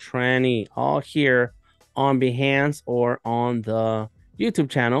Paul Tranny, all here on Behance or on the YouTube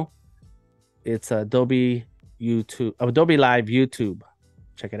channel. It's Adobelive YouTube.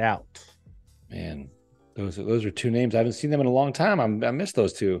 Check it out. Man, those are two names. I haven't seen them in a long time. I miss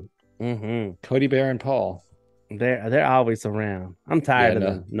those two. Mm-hmm. Cody Bear and Paul. They're always around. I'm tired of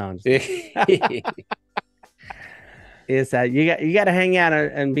them. No, I'm just it's you got to hang out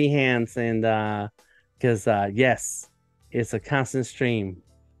and Behance, and because yes, it's a constant stream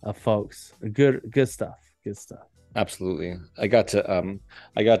of folks. Good stuff. Absolutely. I got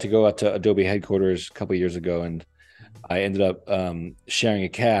to go out to Adobe headquarters a couple of years ago, and I ended up sharing a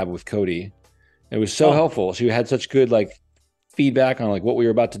cab with Cody. It was so helpful. She had such good feedback on what we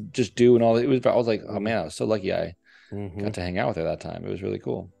were about to just do and all. I was like, oh man, I was so lucky I got to hang out with her that time. It was really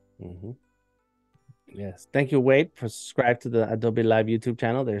cool. Mm-hmm. Yes. Thank you, Wade, for subscribe to the Adobelive YouTube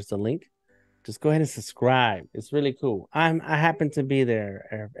channel. There's the link. Just go ahead and subscribe. It's really cool. I happen to be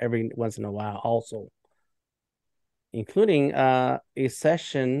there every once in a while also, including a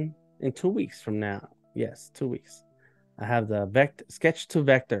session in 2 weeks from now. Yes, 2 weeks. I have the sketch to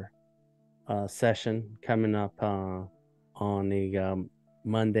vector session coming up on a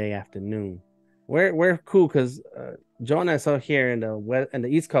Monday afternoon. We're cool because Jonah is out here in the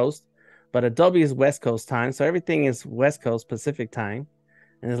East Coast, but Adobe is West Coast time, so everything is West Coast Pacific time.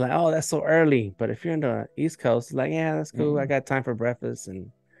 And it's like, oh, that's so early. But if you're in the East Coast, it's like, yeah, that's cool. I got time for breakfast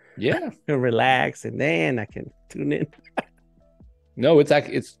and yeah, relax, and then I can tune in. No, it's I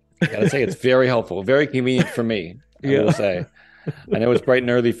gotta say it's very helpful, very convenient for me. I will say. I know it's bright and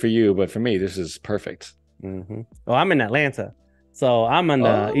early for you, but for me, this is perfect. Mm-hmm. Well, I'm in Atlanta, so I'm on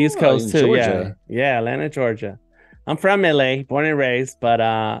the East Coast too. Georgia. Yeah, Atlanta, Georgia. I'm from LA, born and raised, but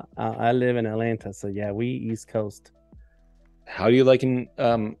I live in Atlanta, so yeah, we East Coast. How do you like in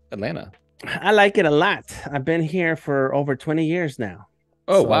Atlanta? I like it a lot. I've been here for over 20 years now.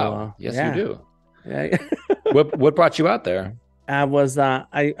 Oh, so, wow. Yes, you do. Yeah. What brought you out there? I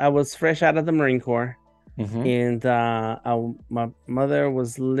was fresh out of the Marine Corps. And my mother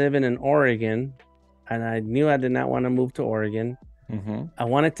was living in Oregon, and I knew I did not want to move to Oregon. I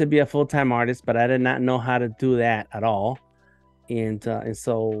wanted to be a full-time artist, but I did not know how to do that at all. And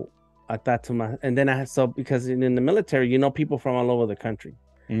so I thought because in the military, people from all over the country.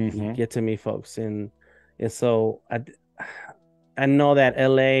 You get to meet folks, and so I know that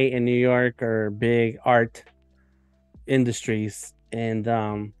LA and New York are big art industries, and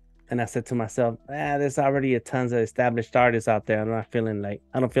I said to myself, there's already tons of established artists out there.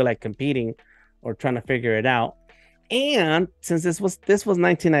 I don't feel like competing or trying to figure it out. And since this was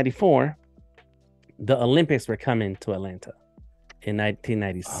 1994, the Olympics were coming to Atlanta in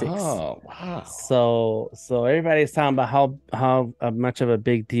 1996. Oh, wow. So everybody's talking about how much of a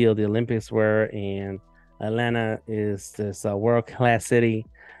big deal the Olympics were, and Atlanta is this world-class city.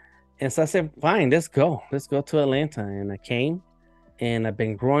 And so I said, fine, let's go to Atlanta. And I came. and I've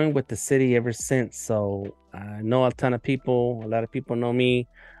been growing with the city ever since. So I know a ton of people. A lot of people know me.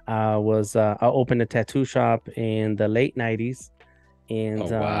 I opened a tattoo shop in the late '90s, Oh,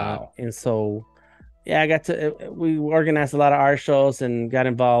 wow. and so yeah, I got to we organized a lot of art shows and got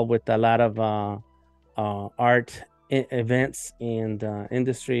involved with a lot of art events and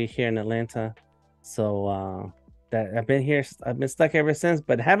industry here in Atlanta. So that I've been stuck ever since,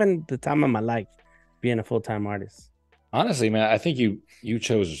 but having the time of my life being a full-time artist. Honestly, man, I think you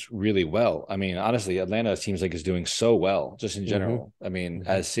chose really well. I mean, honestly, Atlanta seems like it's doing so well just in Mm-hmm. general. I mean, Mm-hmm.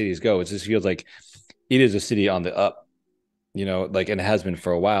 as cities go, it just feels like it is a city on the up, like, and it has been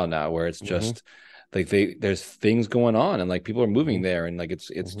for a while now, where it's Mm-hmm. just like there's things going on and like people are moving Mm-hmm. there, and like it's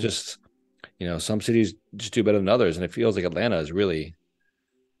Mm-hmm. just, some cities just do better than others, and it feels like Atlanta is really,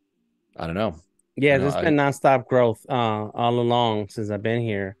 I don't know. I Yeah, know there's I been nonstop growth all along since I've been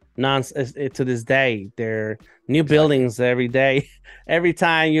here. To this day, there are new exactly. buildings every day. Every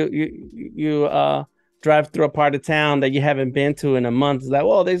time you drive through a part of town that you haven't been to in a month, it's like,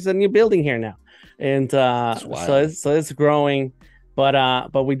 whoa, there's a new building here now. And It's wild. so it's growing.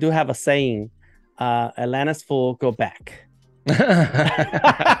 But we do have a saying, Atlanta's full, go back.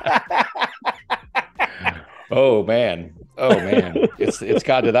 Oh man. Oh man. It's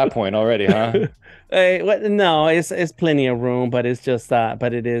got to that point already, huh? Hey, no, it's plenty of room, but it's just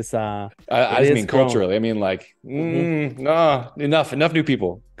but I it just is mean growing. culturally. I mean, like, Hmm. no, enough new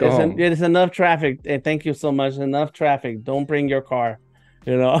people. Go home. It's enough traffic, and thank you so much. Enough traffic. Don't bring your car.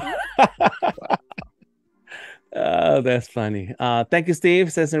 You know. Oh, that's funny. Thank you,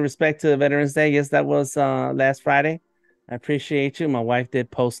 Steve. Says in respect to Veterans Day. Yes, that was last Friday. I appreciate you. My wife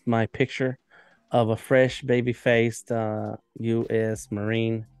did post my picture of a fresh baby-faced U.S.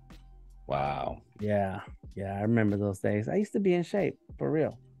 Marine. Wow. Yeah, yeah, I remember those days. I used to be in shape for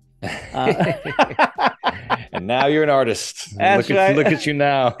real. Uh, And now you're an artist. that's Look right. at you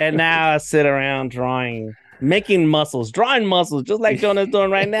now. And now I sit around drawing, making muscles, drawing muscles, just like Jonah's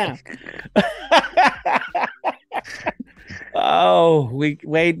doing right now. Oh, we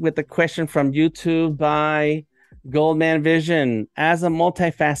wait with the question from YouTube by Goldman Vision. As a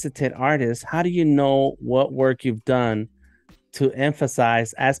multifaceted artist, how do you know what work you've done to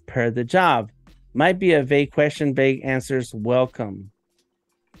emphasize as per the job? Might be a vague question, vague answers welcome.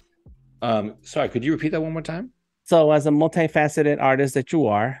 Sorry, could you repeat that one more time? So, as a multifaceted artist that you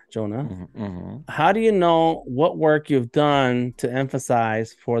are, Jonah, Mm-hmm. how do you know what work you've done to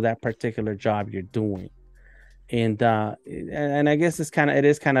emphasize for that particular job you're doing? And I guess it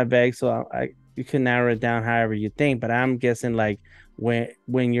is kind of vague, so you can narrow it down however you think. But I'm guessing like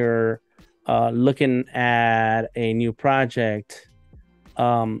when you're looking at a new project,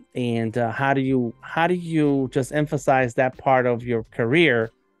 and how do you just emphasize that part of your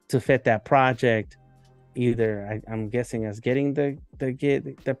career to fit that project? Either I'm guessing as getting the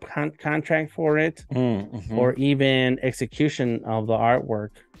contract for it, Mm-hmm. or even execution of the artwork.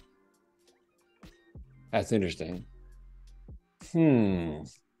 That's interesting. Hmm.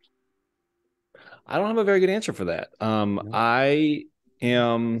 I don't have a very good answer for that. Am I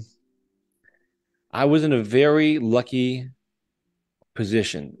was in a very lucky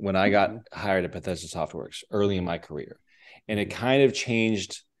position when I got Mhm. hired at Bethesda Softworks early in my career. And it Mhm. kind of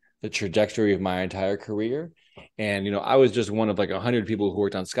changed the trajectory of my entire career. And, I was just one of like 100 people who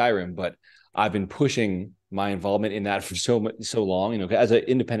worked on Skyrim, but I've been pushing my involvement in that for so long. As an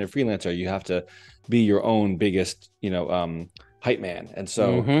independent freelancer, you have to be your own biggest, hype man. And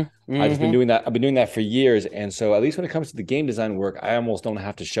so Mhm. I've just been Mhm. doing that. I've been doing that for years. And so at least when it comes to the game design work, I almost don't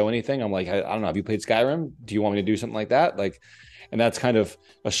have to show anything. I'm like, I don't know, have you played Skyrim? Do you want me to do something like that? Like, and that's kind of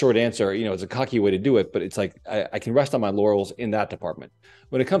a short answer. It's a cocky way to do it, but it's like I can rest on my laurels in that department.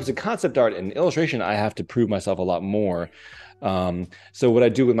 When it comes to concept art and illustration, I have to prove myself a lot more. So what I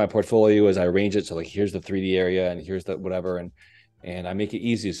do with my portfolio is I arrange it so like here's the 3D area and here's the whatever, and I make it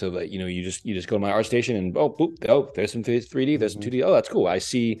easy so that you just go to my art station and there's some 3D, there's some Mhm. 2D. Oh, that's cool. I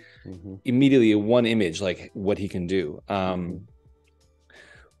see Mhm. immediately one image like what he can do. Mhm.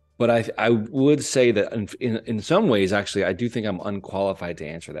 But I would say that in some ways, actually, I do think I'm unqualified to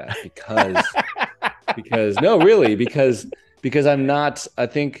answer that because no, really, because I'm not. I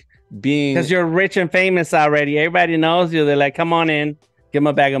think Because being you're rich and famous already. Everybody knows you. They're like, come on in, give him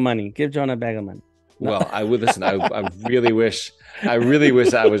a bag of money. Give Jonah a bag of money. No. well, I would listen. I really wish I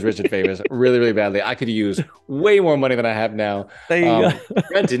was rich and famous, really, really badly. I could use way more money than I have now. There you go.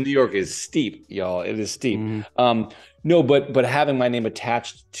 Rent in New York is steep, y'all. It is steep. Mhm. No, but having my name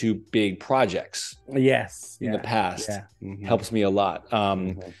attached to big projects Yes. in the Yeah. past Yeah. Mhm. helps me a lot.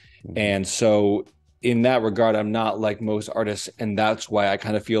 Mhm. Mhm. And so in that regard, I'm not like most artists, and that's why I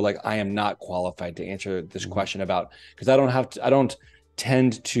kind of feel like I am not qualified to answer this question about, because I don't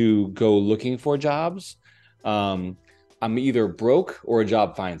tend to go looking for jobs. I'm either broke or a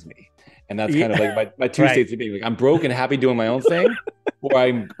job finds me. And that's kind of like my two Right. states of being. Like, I'm broke and happy doing my own thing, or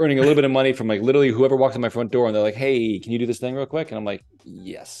I'm earning a little bit of money from like literally whoever walks in my front door and they're like, "Hey, can you do this thing real quick?" And I'm like,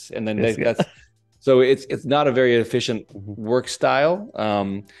 "Yes." And then Yes, yeah. that's so it's not a very efficient Mhm. work style.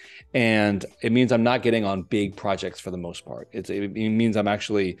 And it means I'm not getting on big projects for the most part. It means I'm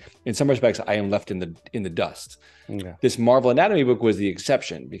actually, in some respects, I am left in the dust. Yeah. This Marvel Anatomy book was the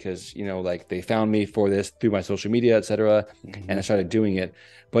exception because, like they found me for this through my social media, et cetera, and I started doing it.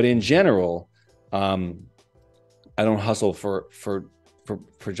 But in general, I don't hustle for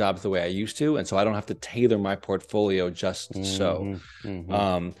jobs the way I used to, and so I don't have to tailor my portfolio just so.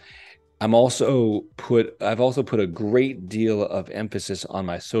 I've also put a great deal of emphasis on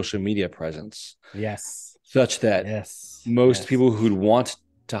my social media presence, Yes. such that Yes. most Yes. people who'd want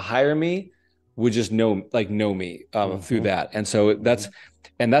to hire me would just know me through that. And so that's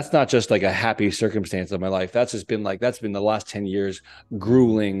not just like a happy circumstance of my life. That's been the last 10 years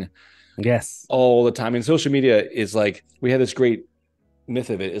grueling Yes. all the time. And social media is like, we have this great myth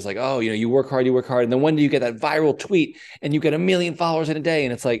of it is like, oh, you work hard, and then one day you get that viral tweet and you get 1 million followers in a day,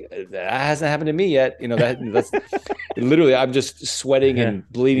 and it's like, that hasn't happened to me yet. That's literally, I'm just sweating and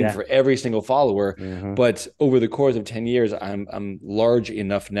bleeding for every single follower. But over the course of 10 years, I'm large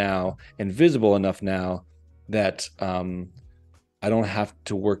enough now and visible enough now that I don't have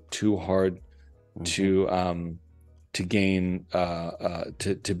to work too hard to gain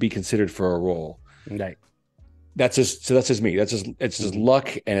to be considered for a role. Right. That's just me. It's just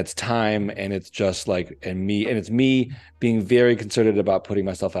luck, and it's time, and it's just like, and it's me being very concerted about putting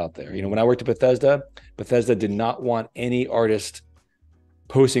myself out there. When I worked at Bethesda did not want any artist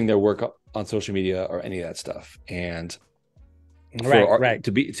posting their work on social media or any of that stuff. And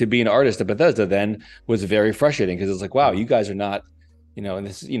to be an artist at Bethesda then was very frustrating, because it's like, wow, you guys are not, and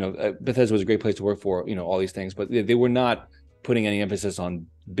this, Bethesda was a great place to work for, all these things, but they were not putting any emphasis on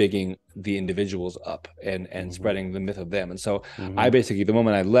bigging the individuals up and spreading the myth of them. And so I basically, the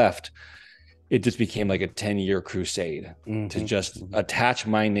moment I left, it just became like a 10-year crusade to just attach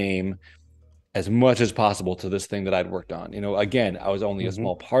my name as much as possible to this thing that I'd worked on. Again, I was only a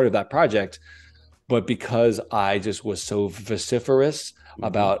small part of that project, but because I just was so vociferous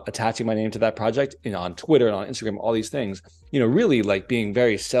about attaching my name to that project, on Twitter and on Instagram, all these things, really like being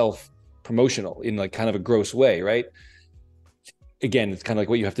very self-promotional in like kind of a gross way, right? Again, it's kind of like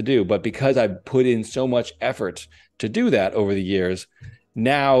what you have to do. But because I put in so much effort to do that over the years,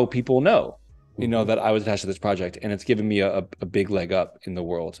 now people know, that I was attached to this project, and it's given me a big leg up in the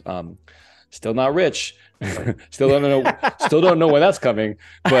world. Still not rich, still don't know when that's coming,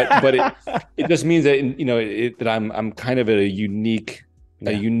 but it just means that that I'm kind of at a unique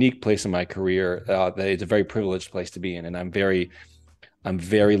place in my career, that it's a very privileged place to be in, and I'm very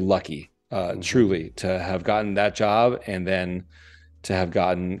lucky, truly, to have gotten that job, and then to have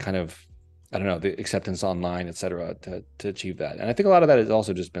gotten kind of, I don't know, the acceptance online, et cetera, to achieve that. And I think a lot of that has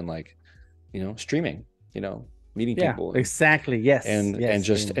also just been like, streaming, meeting people. Exactly. Yes. And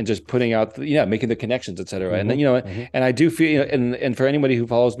just putting out, making the connections, et cetera. And then, and I do feel, and for anybody who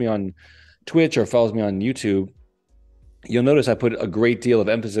follows me on Twitch or follows me on YouTube, you'll notice I put a great deal of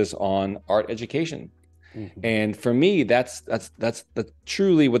emphasis on art education. And for me, that's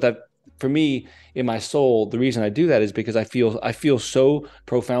truly what that, for me, in my soul, the reason I do that is because I feel so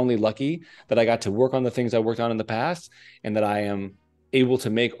profoundly lucky that I got to work on the things I worked on in the past, and that I am able to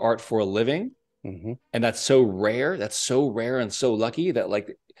make art for a living. And that's so rare and so lucky that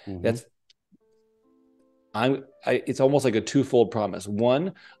like, it's almost like a twofold promise.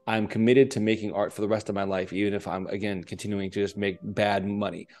 One, I'm committed to making art for the rest of my life, even if I'm, again, continuing to just make bad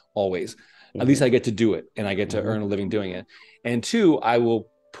money always. At least I get to do it, and I get to earn a living doing it. And two, I will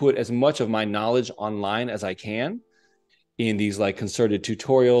put as much of my knowledge online as I can in these like concerted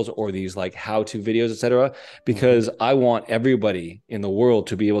tutorials or these like how-to videos, et cetera, because I want everybody in the world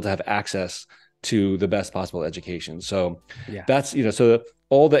to be able to have access to the best possible education. So that's, so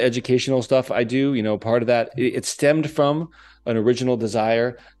all the educational stuff I do, part of that, it stemmed from an original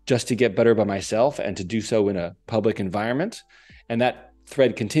desire just to get better by myself and to do so in a public environment. And that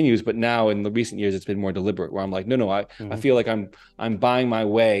thread continues, but now in the recent years, it's been more deliberate, where I'm like, no, I feel like I'm buying my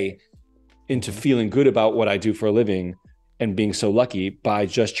way into feeling good about what I do for a living and being so lucky by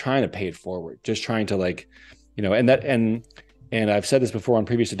just trying to pay it forward, just trying to like, and I've said this before on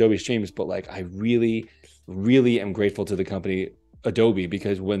previous Adobe streams, but like, I really, really am grateful to the company Adobe,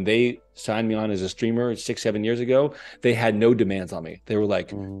 because when they signed me on as a streamer 6-7 years ago, they had no demands on me. They were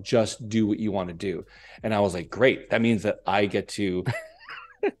like, just do what you want to do. And I was like, great. That means that I get to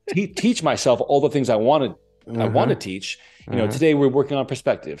teach myself all the things I want to teach. Today we're working on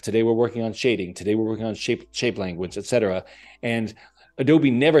perspective. Today we're working on shading. Today we're working on shape language, etc. And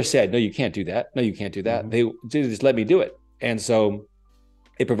Adobe never said, no, you can't do that. No, you can't do that. They just let me do it. And so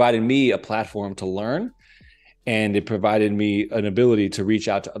it provided me a platform to learn, and it provided me an ability to reach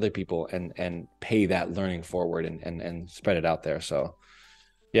out to other people and pay that learning forward and spread it out there. So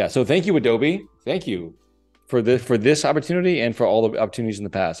yeah. So thank you, Adobe. Thank you for this opportunity and for all the opportunities in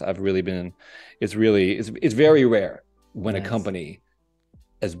the past. I've really been, it's very rare when a company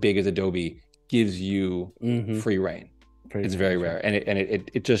as big as Adobe gives you free reign. It's very rare. And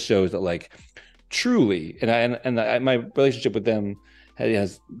it just shows that, like, truly, and my relationship with them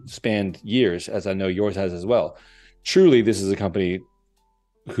has spanned years, as I know yours has as well. Truly, this is a company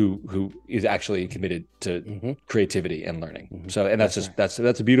who is actually committed to creativity and learning. So, and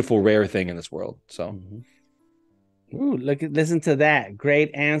that's a beautiful, rare thing in this world. So, ooh, listen to that.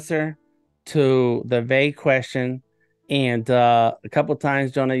 Great answer to the vague question. And a couple of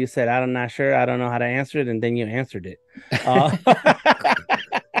times, Jonah, you said, I'm not sure, I don't know how to answer it, and then you answered it.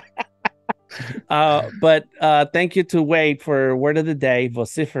 But thank you to Wade for word of the day,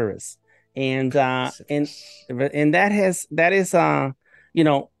 vociferous. And that is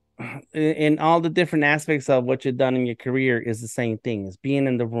in all the different aspects of what you've done in your career is the same thing. Is being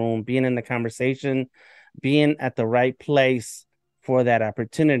in the room, being in the conversation, being at the right place for that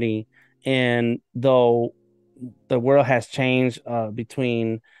opportunity. And though the world has changed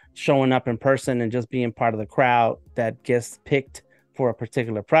between showing up in person and just being part of the crowd that gets picked for a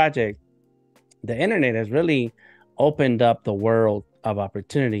particular project, the internet has really opened up the world of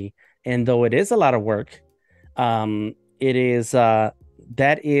opportunity. And though it is a lot of work, it is that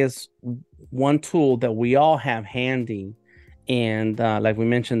is one tool that we all have handy. And like we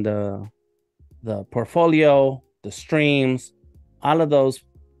mentioned, the portfolio, the streams, all of those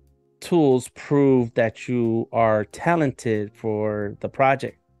tools prove that you are talented for the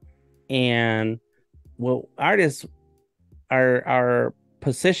project. And well, artists, our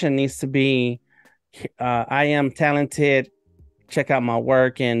position needs to be, I am talented, check out my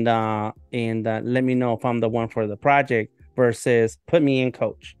work, and let me know if I'm the one for the project, versus put me in,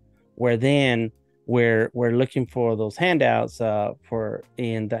 coach, where then we're looking for those handouts and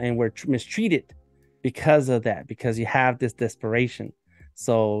we're mistreated because of that, because you have this desperation.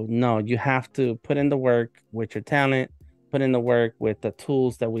 So no, you have to put in the work with your talent, put in the work with the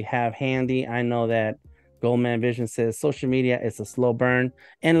tools that we have handy. I know that Goldman Vision says social media is a slow burn.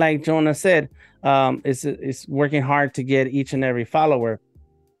 And like Jonah said, it's working hard to get each and every follower,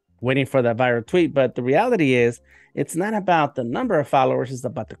 waiting for that viral tweet. But the reality is, it's not about the number of followers, it's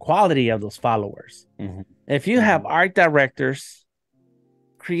about the quality of those followers. If you have art directors,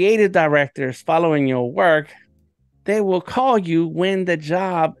 creative directors following your work, they will call you when the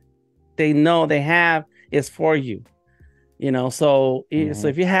job they know they have is for you. So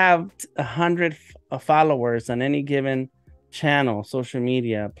if you have 100 followers on any given channel, social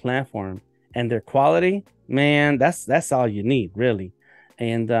media platform, and their quality, man, that's all you need, really.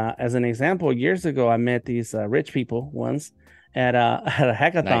 And as an example, years ago, I met these rich people once at a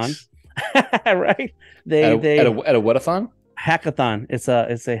hackathon. Nice. Right? At a what-a-thon? Hackathon. It's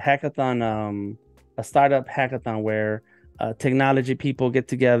a hackathon, a startup hackathon where technology people get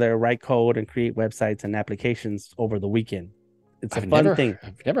together, write code, and create websites and applications over the weekend. It's a fun thing.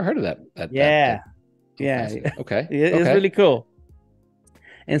 I've never heard of that. Yeah. Okay. It's really cool.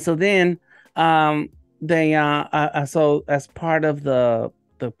 And so then they so as part of the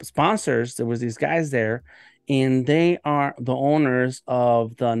sponsors, there was these guys there, and they are the owners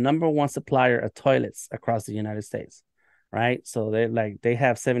of the #1 supplier of toilets across the United States, right? So they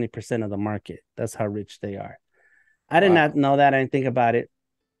have 70% of the market. That's how rich they are. I did not know that. I didn't think about it.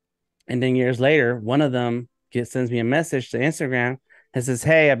 And then years later, one of them sends me a message to Instagram and says,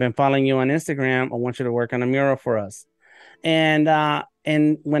 "Hey, I've been following you on Instagram. I want you to work on a mural for us." And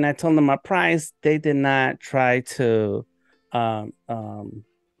when I told them my price, they did not try to talk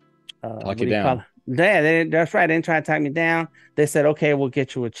you down. That's right. They didn't try to talk me down. They said, "Okay, we'll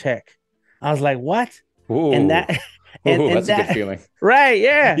get you a check." I was like, "What?" Ooh. And that and that's a good feeling, right?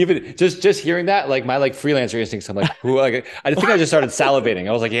 Yeah. Even just hearing that, like my freelancer instincts, I'm like, "Ooh!" Like I think I just started salivating.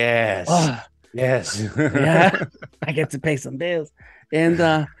 I was like, "Yes, yes, yeah." I get to pay some bills,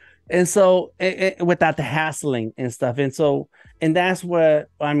 and so without the hassling and stuff, and that's what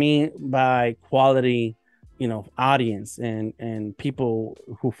I mean by quality, audience and people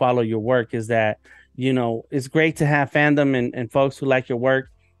who follow your work, is that it's great to have fandom and folks who like your work,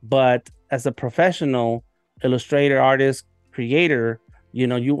 but as a professional illustrator, artist, creator,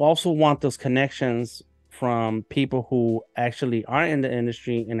 you also want those connections from people who actually are in the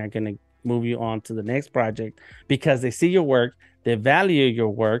industry and are going to move you on to the next project because they see your work, they value your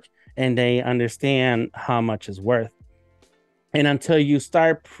work, and they understand how much it's worth. And until you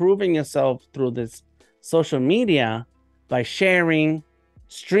start proving yourself through this social media by sharing,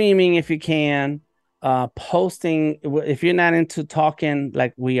 streaming if you can, posting, if you're not into talking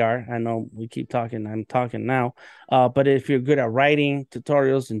like we are, I know we keep talking, I'm talking now, but if you're good at writing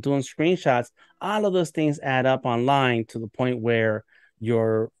tutorials and doing screenshots, all of those things add up online to the point where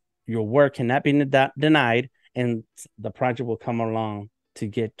your your work cannot be denied, and the project will come along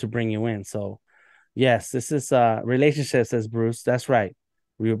to bring you in. So yes, this is relationships, says Bruce. That's right.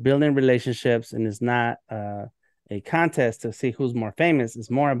 We're building relationships, and it's not a contest to see who's more famous.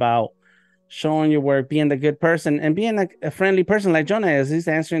 It's more about showing your work, being the good person, and being a friendly person like Jonah is. He's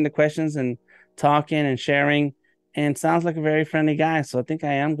answering the questions and talking and sharing, and sounds like a very friendly guy. So I think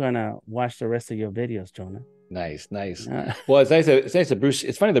I am gonna watch the rest of your videos, Jonah. Nice. Well, it's nice that Bruce.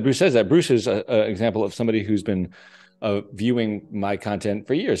 It's funny that Bruce says that. Bruce is an example of somebody who's been viewing my content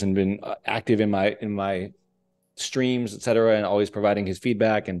for years and been active in my streams, etc., and always providing his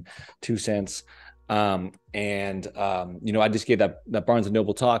feedback and 2 cents. I just gave that Barnes and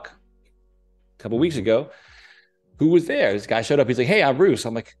Noble talk a couple weeks ago. Who was there? This guy showed up. He's like, "Hey, I'm Bruce."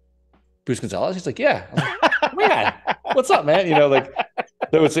 I'm like, "Bruce Gonzalez?" He's like, "Yeah." I'm like, "Oh my God, what's up, man?"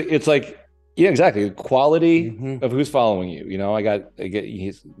 So it's like, yeah, exactly. The quality of who's following you. In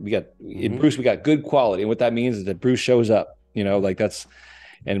Bruce, we got good quality. And what that means is that Bruce shows up, that's,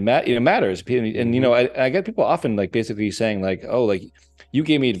 and matters. And I get people often like basically saying like, oh, like you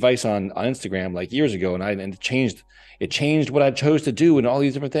gave me advice on Instagram like years ago and it changed what I chose to do and all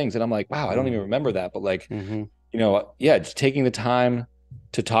these different things. And I'm like, wow, I don't even remember that. But like, just taking the time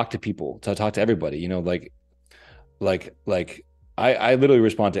to talk to people, to talk to everybody, like I literally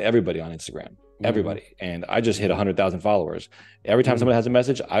respond to everybody on Instagram, everybody. And I just hit 100,000 followers. Every time someone has a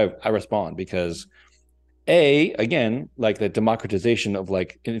message, I respond because again, like the democratization of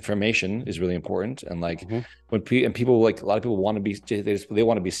like information is really important. And like when people, like a lot of people want to be, they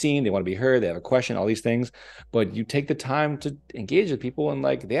want to be seen, they want to be heard, they have a question, all these things, but you take the time to engage with people and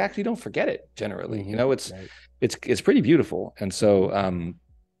like, they actually don't forget it generally, it's pretty beautiful. And so,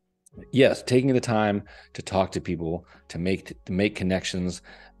 yes, taking the time to talk to people, to make connections,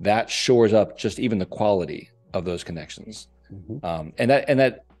 that shores up just even the quality of those connections. And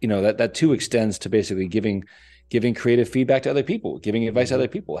that too extends to basically giving creative feedback to other people, giving advice to other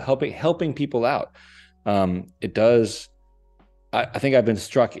people, helping people out. It does. I think I've been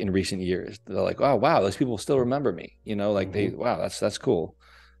struck in recent years. They're like, oh wow, those people still remember me. Wow, that's cool.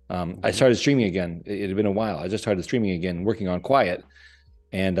 I started streaming again. It had been a while. I just started streaming again, working on Quiet.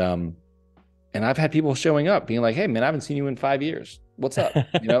 And I've had people showing up being like, hey man, I haven't seen you in 5 years. What's up?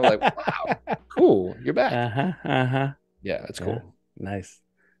 Like, wow, cool. You're back. Yeah, it's cool. Nice.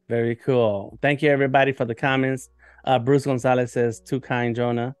 Very cool. Thank you everybody for the comments. Bruce Gonzalez says, too kind,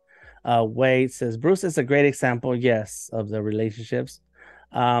 Jonah. Wade says, Bruce is a great example, yes, of the relationships.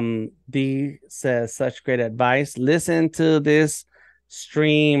 D says, such great advice. Listen to this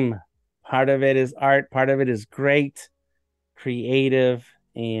stream. Part of it is art, part of it is great, creative,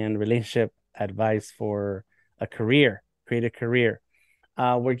 and relationship advice for a career, create a career.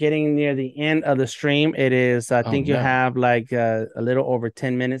 We're getting near the end of the stream. It is, I think you have like a little over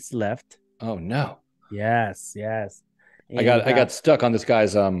 10 minutes left. Oh no. Yes. And, I got stuck on this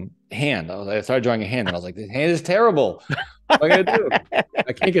guy's hand. I started drawing a hand and I was like, this hand is terrible. What am I gonna do?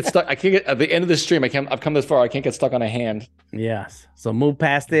 I can't get stuck. I can't get at the end of the stream. I've come this far. I can't get stuck on a hand. Yes. So move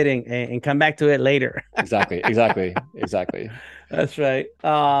past it and come back to it later. Exactly. That's right.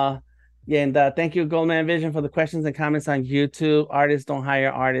 And thank you, Goldman Vision, for the questions and comments on YouTube. Artists don't hire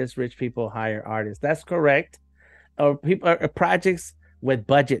artists, rich people hire artists. That's correct. Or projects with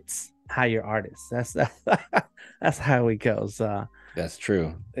budgets hire artists. That's how it goes. That's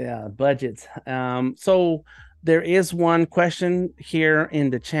true. Yeah, budgets. So there is one question here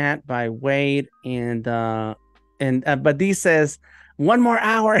in the chat by Wade, and but D says 1 more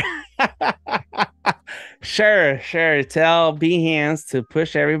hour. Sure. Tell Behance to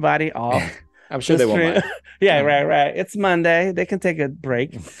push everybody off. I'm sure they won't mind. Yeah, right. It's Monday. They can take a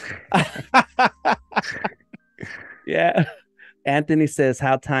break. Yeah. Anthony says,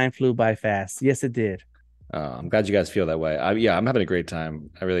 how time flew by fast. Yes, it did. I'm glad you guys feel that way. I'm having a great time.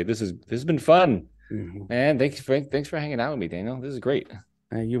 This has been fun. Man, thanks for hanging out with me, Daniel. This is great.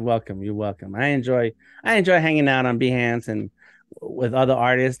 You're welcome. I enjoy hanging out on Behance, and with other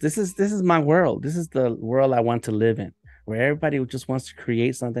artists. This is my world. This is the world I want to live in, where everybody just wants to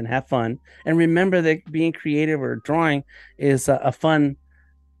create something, have fun, and remember that being creative or drawing is a fun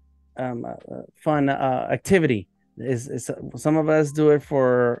activity. Is some of us do it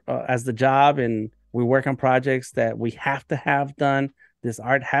for as the job, and we work on projects that we have to have done. This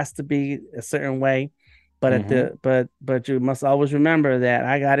art has to be a certain way, but at Mm-hmm. the but you must always remember that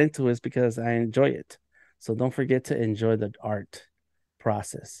I got into it because I enjoy it. So don't forget to enjoy the art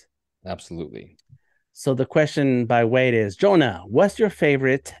process. Absolutely. So the question by Wade is, Jonah, what's your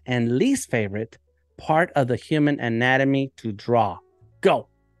favorite and least favorite part of the human anatomy to draw? Go.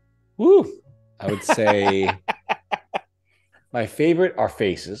 Woo. I would say my favorite are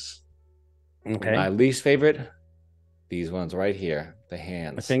faces. Okay. My least favorite, these ones right here, the The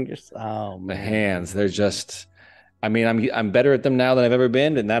hands. fingers. Oh The man. hands, they're just, I mean, I'm better at them now than I've ever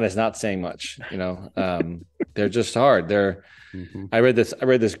been, and that is not saying much, you know. They're just hard. Mm-hmm. I read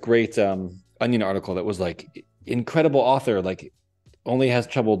this great Onion article that was like incredible author, like only has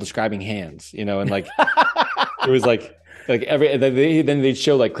trouble describing hands, you know, and like it was like every then they'd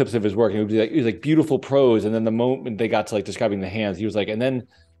show like clips of his work, and it was like beautiful prose, and then the moment they got to like describing the hands, he was like, and then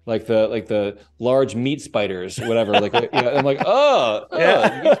like the large meat spiders, whatever, like you know, I'm like,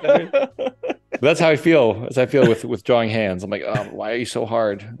 meat spiders. Yeah. But that's how I feel. As I feel with drawing hands, I'm like, why are you so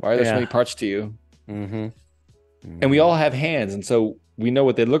hard? Why are there so many Yeah. parts to you? Mm-hmm. And we Mm-hmm. all have hands, and so we know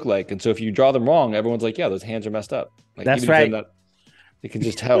what they look like. And so if you draw them wrong, everyone's like, yeah, those hands are messed up. Like That's even if they're right. not, they can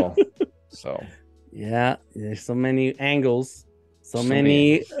just tell. So Yeah. There's so many angles, so so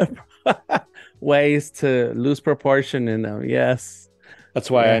many many angles. ways to lose proportion in them. Yes. That's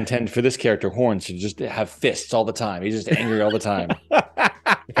why I Yeah. intend for this character Horns to just have fists all the time. He's just angry all the time.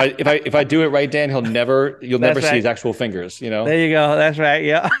 If I do it right, Dan, you'll never That's see right. his actual fingers, you know? There you go. That's right.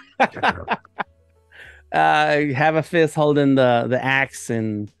 Yeah. Have a fist holding the axe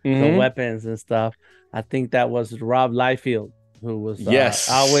and the Mm-hmm. weapons and stuff. I think that was Rob Liefeld who was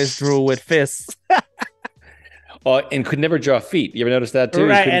always drew with Yes. fists. And could never draw feet. You ever notice that too? He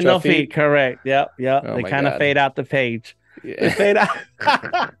Right, couldn't and draw no feet. feet. Correct. Yep. Yep. Oh They my kind of God. fade out the page. They Yeah. fade out.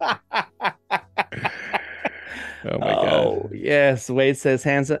 Oh my God. Oh, yes. Wade says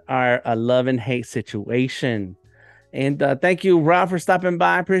hands are a love and hate situation. And thank you, Rob, for stopping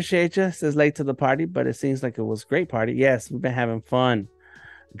by. I appreciate you. Says late to the party, but it seems like it was a great party. Yes, we've been having fun.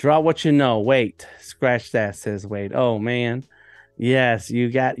 Draw what you know. Wait, scratch that, says Wade. Oh man. Yes, you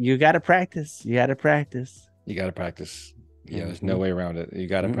got to practice. You got to practice. You got to practice. Yeah, there's no Mm-hmm. way around it. You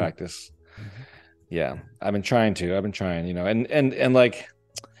got to Mm-hmm. practice. Yeah, I've been trying to. I've been trying, you know, and like,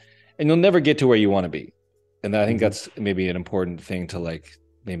 and you'll never get to where you want to be. And I think Mm-hmm. that's maybe an important thing to like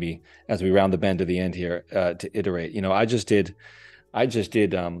maybe as we round the bend to the end here to iterate. You know, I just did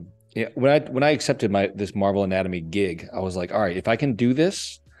yeah, when I accepted my this Marvel Anatomy gig, I was like, all right, if I can do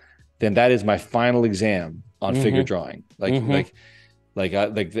this, then that is my final exam on figure Mm-hmm. drawing. Mm-hmm.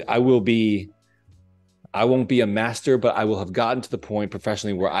 I won't be a master, but I will have gotten to the point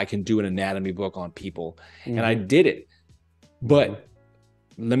professionally where I can do an anatomy book on people. And I Mm-hmm. did it. Mm-hmm. But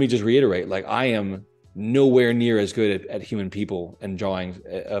let me just reiterate, like I am nowhere near as good at human people and drawing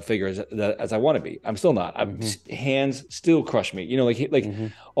figures as I want to be. I'm still not. Hands still crush me. You know, like Mm-hmm.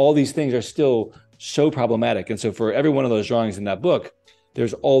 all these things are still so problematic. And so for every one of those drawings in that book,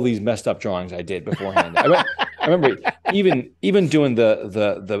 there's all these messed up drawings I did beforehand. I remember even doing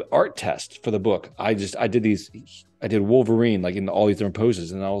the art test for the book. I did Wolverine like in all these different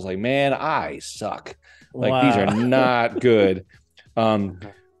poses, and I was like, man, I suck. Like these are Wow. not good.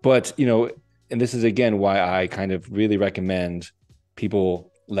 But you know, and this is again why I kind of really recommend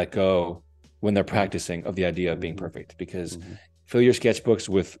people let go when they're practicing of the idea of being perfect, because Mm-hmm. fill your sketchbooks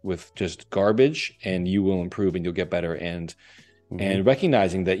with just garbage and you will improve and you'll get better. And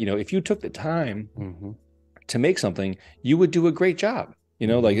recognizing that, you know, if you took the time Mm-hmm. to make something, you would do a great job, you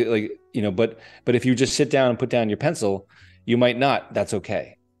know, Mm-hmm. like you know, but if you just sit down and put down your pencil, you might not. That's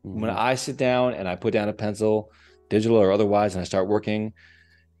okay. When Mm-hmm. I sit down and I put down a pencil, digital or otherwise, and I start working,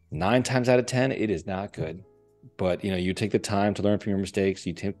 9 times out of 10, it is not good. But you know, you take the time to learn from your mistakes.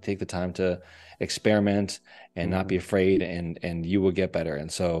 You take the time to experiment and not Mm-hmm. be afraid, and you will get better.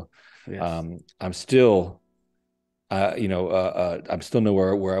 And so, Yes. I'm still, I'm still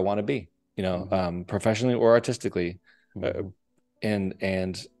nowhere where I want to be. You know, Mm-hmm. professionally or artistically, uh, Mm-hmm.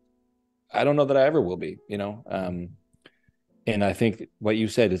 and I don't know that I ever will be. You know, and I think what you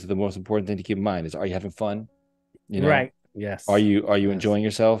said is the most important thing to keep in mind is: are you having fun? You know, Right. are Yes. you Yes. enjoying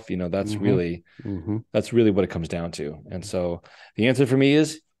yourself? You know, Mm-hmm. Mm-hmm. that's really what it comes down to. And so the answer for me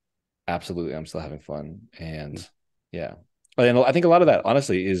is absolutely, I'm still having fun. And yeah, and I think a lot of that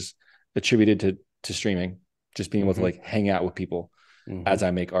honestly is attributed to streaming. just being able to like hang out with people as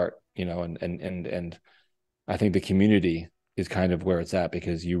I make art, you know, and I think the community is kind of where it's at,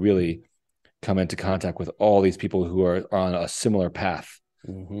 because you really come into contact with all these people who are on a similar path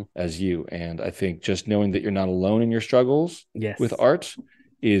as you. And I think just knowing that you're not alone in your struggles with art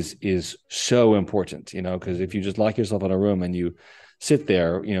is so important, you know, because if you just lock yourself in a room and you sit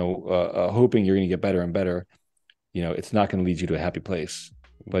there, you know, hoping you're going to get better and better, you know, it's not going to lead you to a happy place.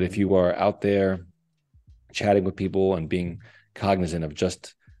 But if you are out there chatting with people and being cognizant of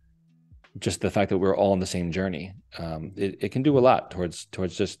just the fact that we're all on the same journey, it can do a lot towards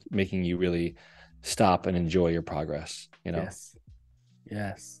just making you really stop and enjoy your progress, you know?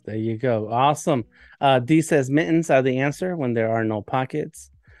 Yes, there you go. Awesome. D says mittens are the answer when there are no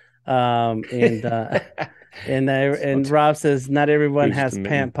pockets. And Rob says not everyone has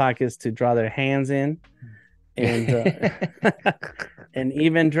pant pockets to draw their hands in. And and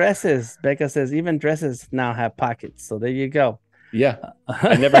even dresses, Becca says even dresses now have pockets. So there you go. Yeah.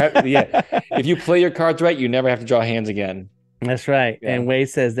 I never have. Yeah. If you play your cards right, you never have to draw hands again. That's right. Yeah. And Wade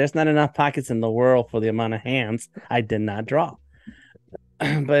says there's not enough pockets in the world for the amount of hands I did not draw.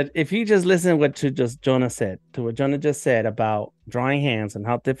 But if you just listen to what Jonah just said about drawing hands and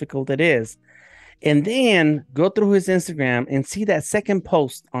how difficult it is, and then go through his Instagram and see that second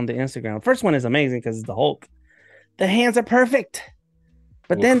post on the Instagram. The first one is amazing because it's the Hulk. The hands are perfect.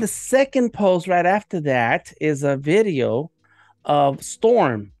 But then the second post right after that is a video of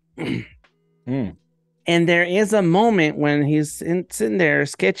Storm. And there is a moment when he's sitting there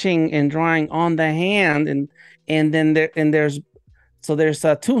sketching and drawing on the hand, and then there's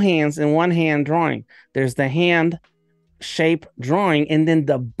two hands and one hand drawing. There's the hand shape drawing, and then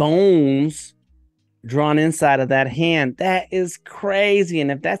the bones drawn inside of that hand. That is crazy. And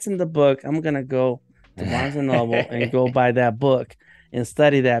if that's in the book, I'm gonna go to Barnes and Noble and go buy that book and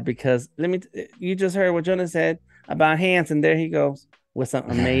study that, because you just heard what Jonah said about hands, and there he goes with some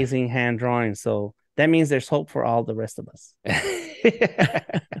amazing hand drawing. So that means there's hope for all the rest of us.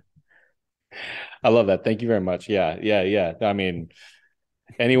 I love that. Thank you very much. Yeah. I mean,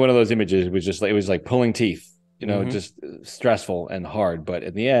 any one of those images was just like, it was like pulling teeth, you know, just stressful and hard. But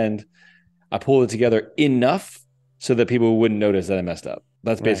in the end, I pulled it together enough so that people wouldn't notice that I messed up.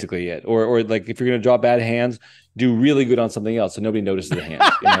 That's basically it. Or like, if you're going to draw bad hands, do really good on something else so nobody notices the hands,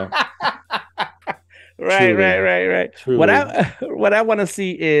 you know? Right. Truly. What I want to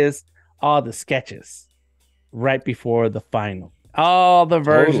see is all the sketches right before the final. All the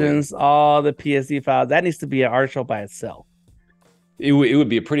versions, all the PSD files. That needs to be an art show by itself. It would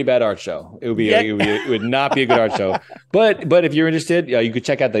be a pretty bad art show. It would not be a good art show. But if you're interested, you could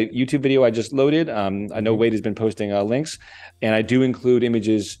check out the YouTube video I just loaded. I know Wade has been posting links, and I do include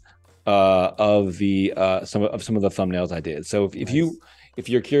images of the some of the thumbnails I did. So if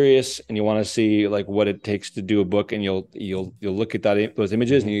you're curious and you want to see like what it takes to do a book, and you'll look at those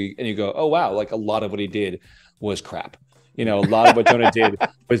images and you go, oh wow, like a lot of what he did was crap. You know, a lot of what Jonah did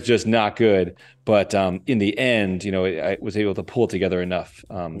was just not good. But in the end, you know, I was able to pull together enough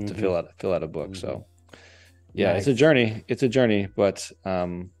to fill out a book. So yeah, nice. It's a journey, but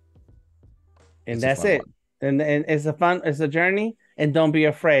and that's it. And it's a journey, and don't be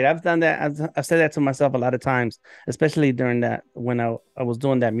afraid. I've done that. I've said that to myself a lot of times, especially during that, when I was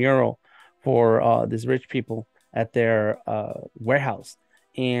doing that mural for these rich people at their warehouse.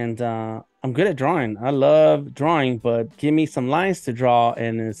 And I'm good at drawing. I love drawing, but give me some lines to draw,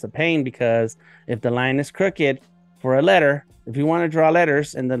 and it's a pain, because if the line is crooked for a letter, if you want to draw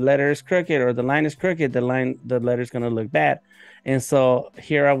letters and the letter is crooked or the line is crooked, the letter is going to look bad. And so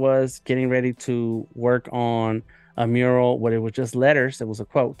here I was getting ready to work on a mural where it was just letters. It was a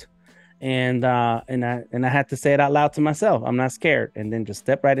quote, and I had to say it out loud to myself. I'm not scared, and then just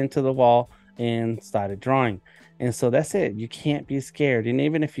step right into the wall and started drawing. And so that's it. You can't be scared. And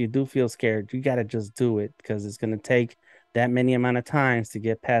even if you do feel scared, you got to just do it, because it's going to take that many amount of times to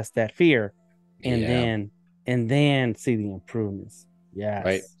get past that fear, and then see the improvements. Yes.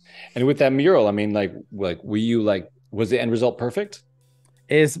 Right. And with that mural, I mean, like, were you like, was the end result perfect?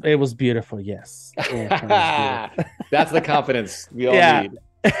 It was beautiful. Yes. Beautiful. That's the confidence we all need.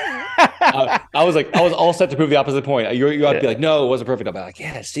 I was all set to prove the opposite point. You ought to be like, no, it wasn't perfect. I'll be like,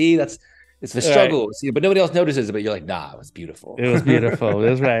 yeah, see, it's the struggle, right. See, but nobody else notices it. But you're like, nah, it was beautiful. It was beautiful.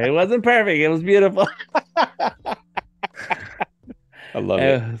 That's right. It wasn't perfect. It was beautiful. I love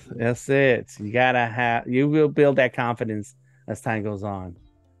it. That's it. You will build that confidence as time goes on.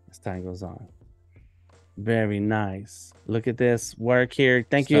 Very nice. Look at this work here.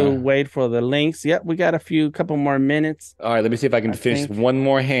 Thank you, Wade, for the links. Yep, we got couple more minutes. All right, let me see if I can finish one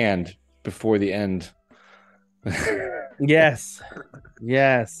more hand before the end. Yes.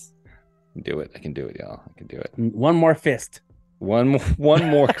 Do it. I can do it, y'all. I can do it. One more fist. One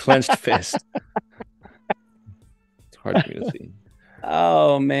more clenched fist. It's hard for me to see.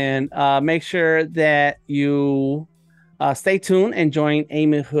 Oh man. Make sure that you stay tuned and join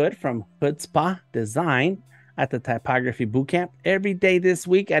Amy Hood from Hood Spa Design at the Typography Bootcamp every day this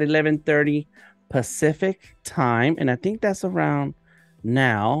week at 11:30 Pacific time. And I think that's around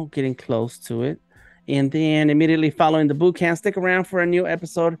now, getting close to it. And then immediately following the bootcamp, stick around for a new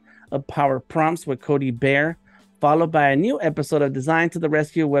episode of Power Prompts with Cody Bear, followed by a new episode of Design to the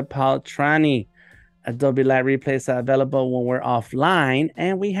Rescue with Paul Trani. Adobelive replays are available when we're offline,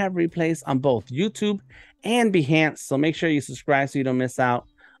 and we have replays on both YouTube and Behance. So make sure you subscribe so you don't miss out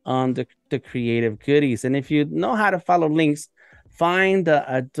on the creative goodies. And if you know how to follow links, find the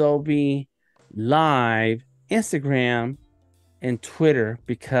Adobe Live Instagram and Twitter,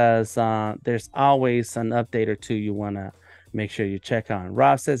 because there's always an update or two you want to make sure you check on.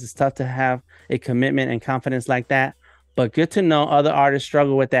 Rob says it's tough to have a commitment and confidence like that, but good to know other artists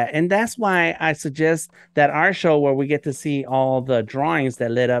struggle with that. And that's why I suggest that our show, where we get to see all the drawings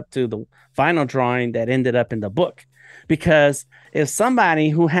that led up to the final drawing that ended up in the book. Because if somebody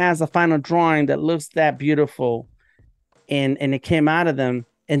who has a final drawing that looks that beautiful and it came out of them,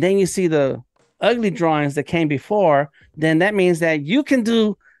 and then you see the ugly drawings that came before, then that means that you can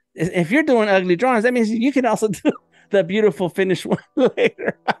do, if you're doing ugly drawings, that means you can also do the beautiful finished one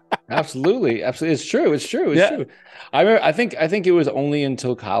later. Absolutely. It's true. It's true. I remember, I think it was only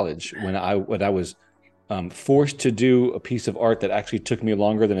until college when I was forced to do a piece of art that actually took me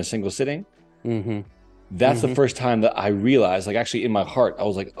longer than a single sitting. Mm-hmm. That's the first time that I realized, like, actually in my heart, I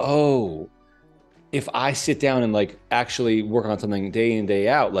was like, oh, if I sit down and like actually work on something day in, day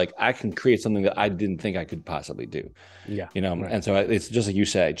out, like I can create something that I didn't think I could possibly do. Yeah. Right. And so it's just like you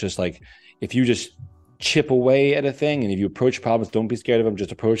say, just like if you just chip away at a thing, and if you approach problems, don't be scared of them,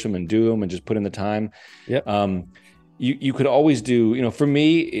 just approach them and do them and just put in the time. You could always do, for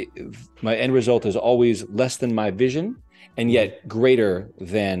me, my end result is always less than my vision, and yet greater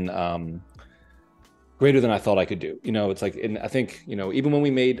than I thought I could do. It's like, and I think, even when we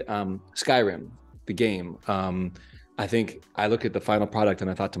made Skyrim, the game, I think I looked at the final product and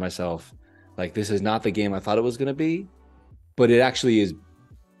I thought to myself, like, this is not the game I thought it was going to be, but it actually is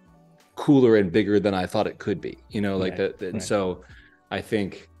cooler and bigger than I thought it could be, and so I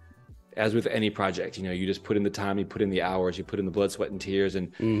think, as with any project, you just put in the time, you put in the hours, you put in the blood, sweat, and tears,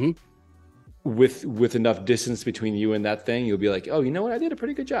 and with enough distance between you and that thing, you'll be like, oh, you know what, I did a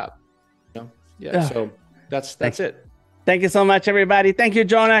pretty good job. So that's it. Thank you so much, everybody. Thank you,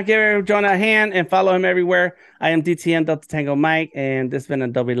 Jonah. Give Jonah a hand and follow him everywhere. I am DTM Delta Tango Mike, and this has been a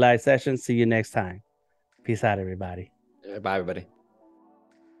Adobelive session. See you next time. Peace out, everybody. Bye, everybody.